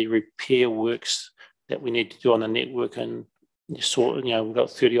terms of the repair works that we need to do on the network, and you saw, we've got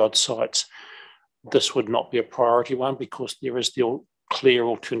 30 odd sites, this would not be a priority one, because there is the clear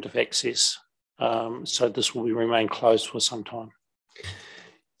alternative access. So this will remain closed for some time.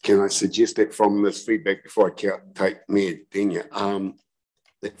 Can I suggest that from this feedback, before I take Mayor Denia,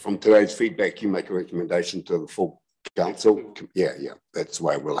 that from today's feedback, you make a recommendation to the full council? Yeah, that's the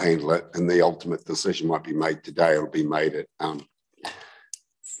way we'll handle it. And the ultimate decision might be made today. It'll be made at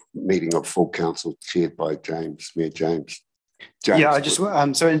meeting of full council chaired by Mayor James. Yeah, I just,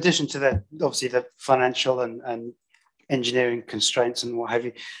 so in addition to that, obviously the financial and engineering constraints and what have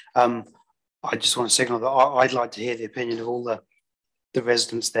you, I just want to signal that I'd like to hear the opinion of all the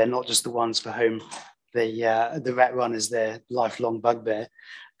residents there, not just the ones for whom the rat run is their lifelong bugbear.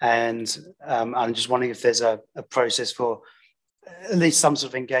 And I'm just wondering if there's a process for at least some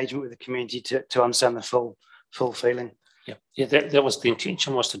sort of engagement with the community to understand the full feeling. Yeah, that was the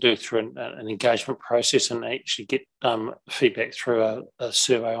intention, was to do through an engagement process and actually get feedback through a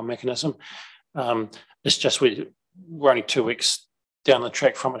survey or mechanism. It's just we're only 2 weeks down the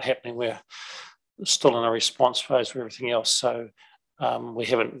track from it happening. We're still in a response phase for everything else. So we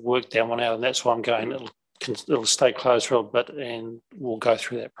haven't worked that one out, and that's why I'm going, it'll stay closed for a bit and we'll go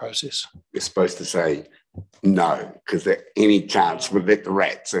through that process. You're supposed to say no, because at any chance we'll let the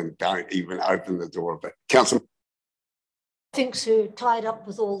rats and don't even open the door of it. Councillor. Thinks who tied up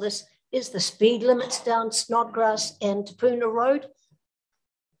with all this is the speed limits down Snodgrass and Te Puna Road.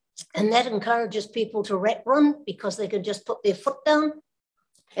 And that encourages people to rat run because they can just put their foot down.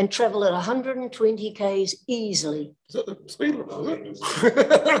 and travel at 120 k's easily. Is that the speed limit, is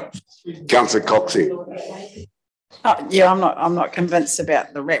it? Councillor Coxie. Yeah, I'm not convinced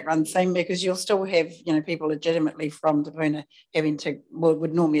about the rat run thing, because you'll still have, you know, people legitimately from Te Puna having to,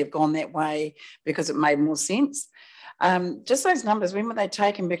 would normally have gone that way because it made more sense. Just those numbers, when were they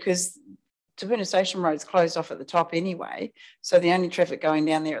taken? Because Te Puna Station Road's closed off at the top anyway. So the only traffic going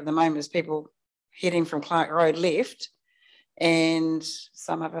down there at the moment is people heading from Clark Road left, and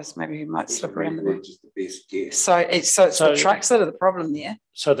some of us maybe who might slip around the back. So it's the trucks that are the problem there.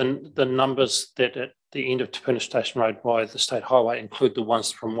 So the numbers that at the end of Te Puna Station Road by the State Highway include the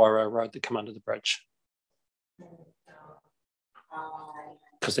ones from Wairau Road that come under the bridge,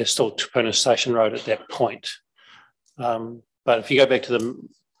 because they're still Te Puna Station Road at that point. But if you go back to the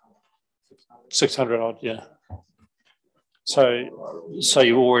 600 odd, yeah. So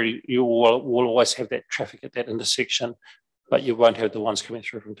you will always have that traffic at that intersection, but you won't have the ones coming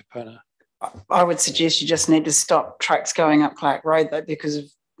through from Te Puna. I would suggest you just need to stop trucks going up Clark Road though, because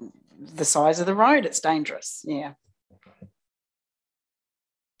of the size of the road. It's dangerous. Yeah.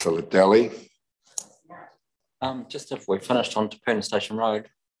 Philadelphia. Just if we finished on Te Puna Station Road,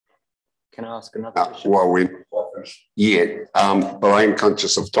 can I ask another question? Well, but I'm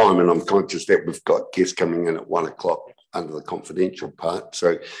conscious of time, and I'm conscious that we've got guests coming in at 1 o'clock under the confidential part.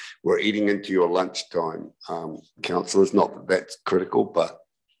 So we're eating into your lunchtime, councillors. Not that that's critical, but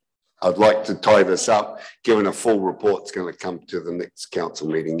I'd like to tie this up, given a full report's going to come to the next council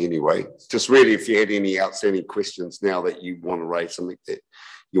meeting anyway. Just really, if you had any outstanding questions now that you want to raise something that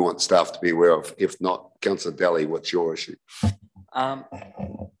you want staff to be aware of. If not, Councillor Daly, what's your issue?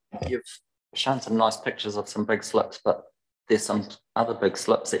 You've shown some nice pictures of some big slips, but there's some other big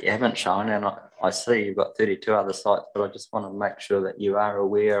slips that you haven't shown, and I see you've got 32 other sites, but I just want to make sure that you are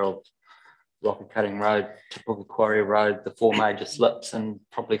aware of Rocky Cutting Road, Te Puke Quarry Road, the 4 major slips, and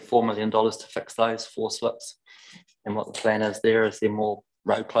probably $4 million to fix those 4 slips, and what the plan is there. Is there more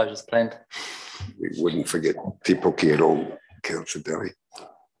road closures planned? We wouldn't forget Te Puke at all, Councillor Daly.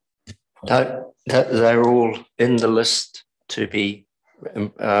 No, they're all in the list to be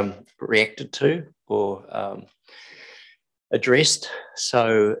reacted to or addressed.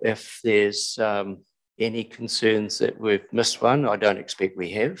 So if there's any concerns that we've missed one, I don't expect we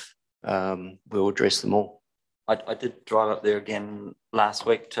have, we'll address them all. I did drive up there again last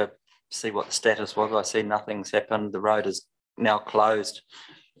week to see what the status was. I see nothing's happened. The road is now closed.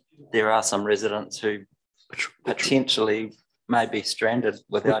 There are some residents who potentially may be stranded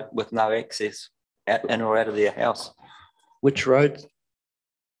with no access in or out of their house. Which road?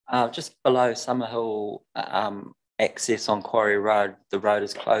 Just below Summerhill access on Quarry Road. The road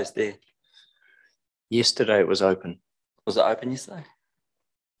is closed there. Yesterday it was open. Was it open yesterday?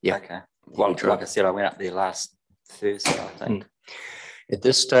 Yeah. Okay. Well, like I said, I went up there last Thursday, I think. At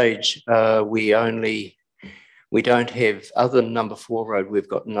this stage, we don't have, other than number 4 road, we've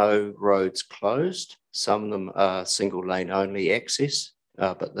got no roads closed. Some of them are single lane only access,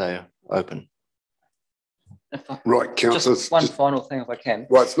 but they're open. Right, councillors. Just one final thing, if I can.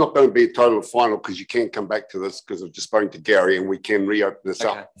 Well, it's not going to be a total final because you can come back to this, because I've just spoken to Gary, and we can reopen this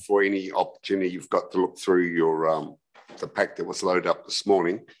up for any opportunity you've got to look through your the pack that was loaded up this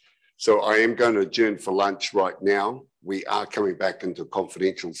morning. So I am going to adjourn for lunch right now. We are coming back into a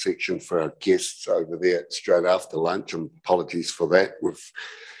confidential section for our guests over there straight after lunch, and apologies for that. We've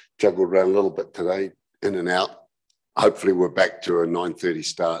juggled around a little bit today, in and out. Hopefully we're back to a 9:30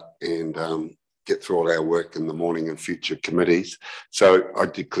 start and get through all our work in the morning and future committees. So I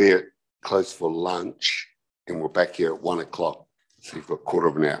declare closed for lunch, and we're back here at 1 o'clock. So you've got a quarter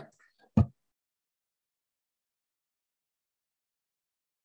of an hour.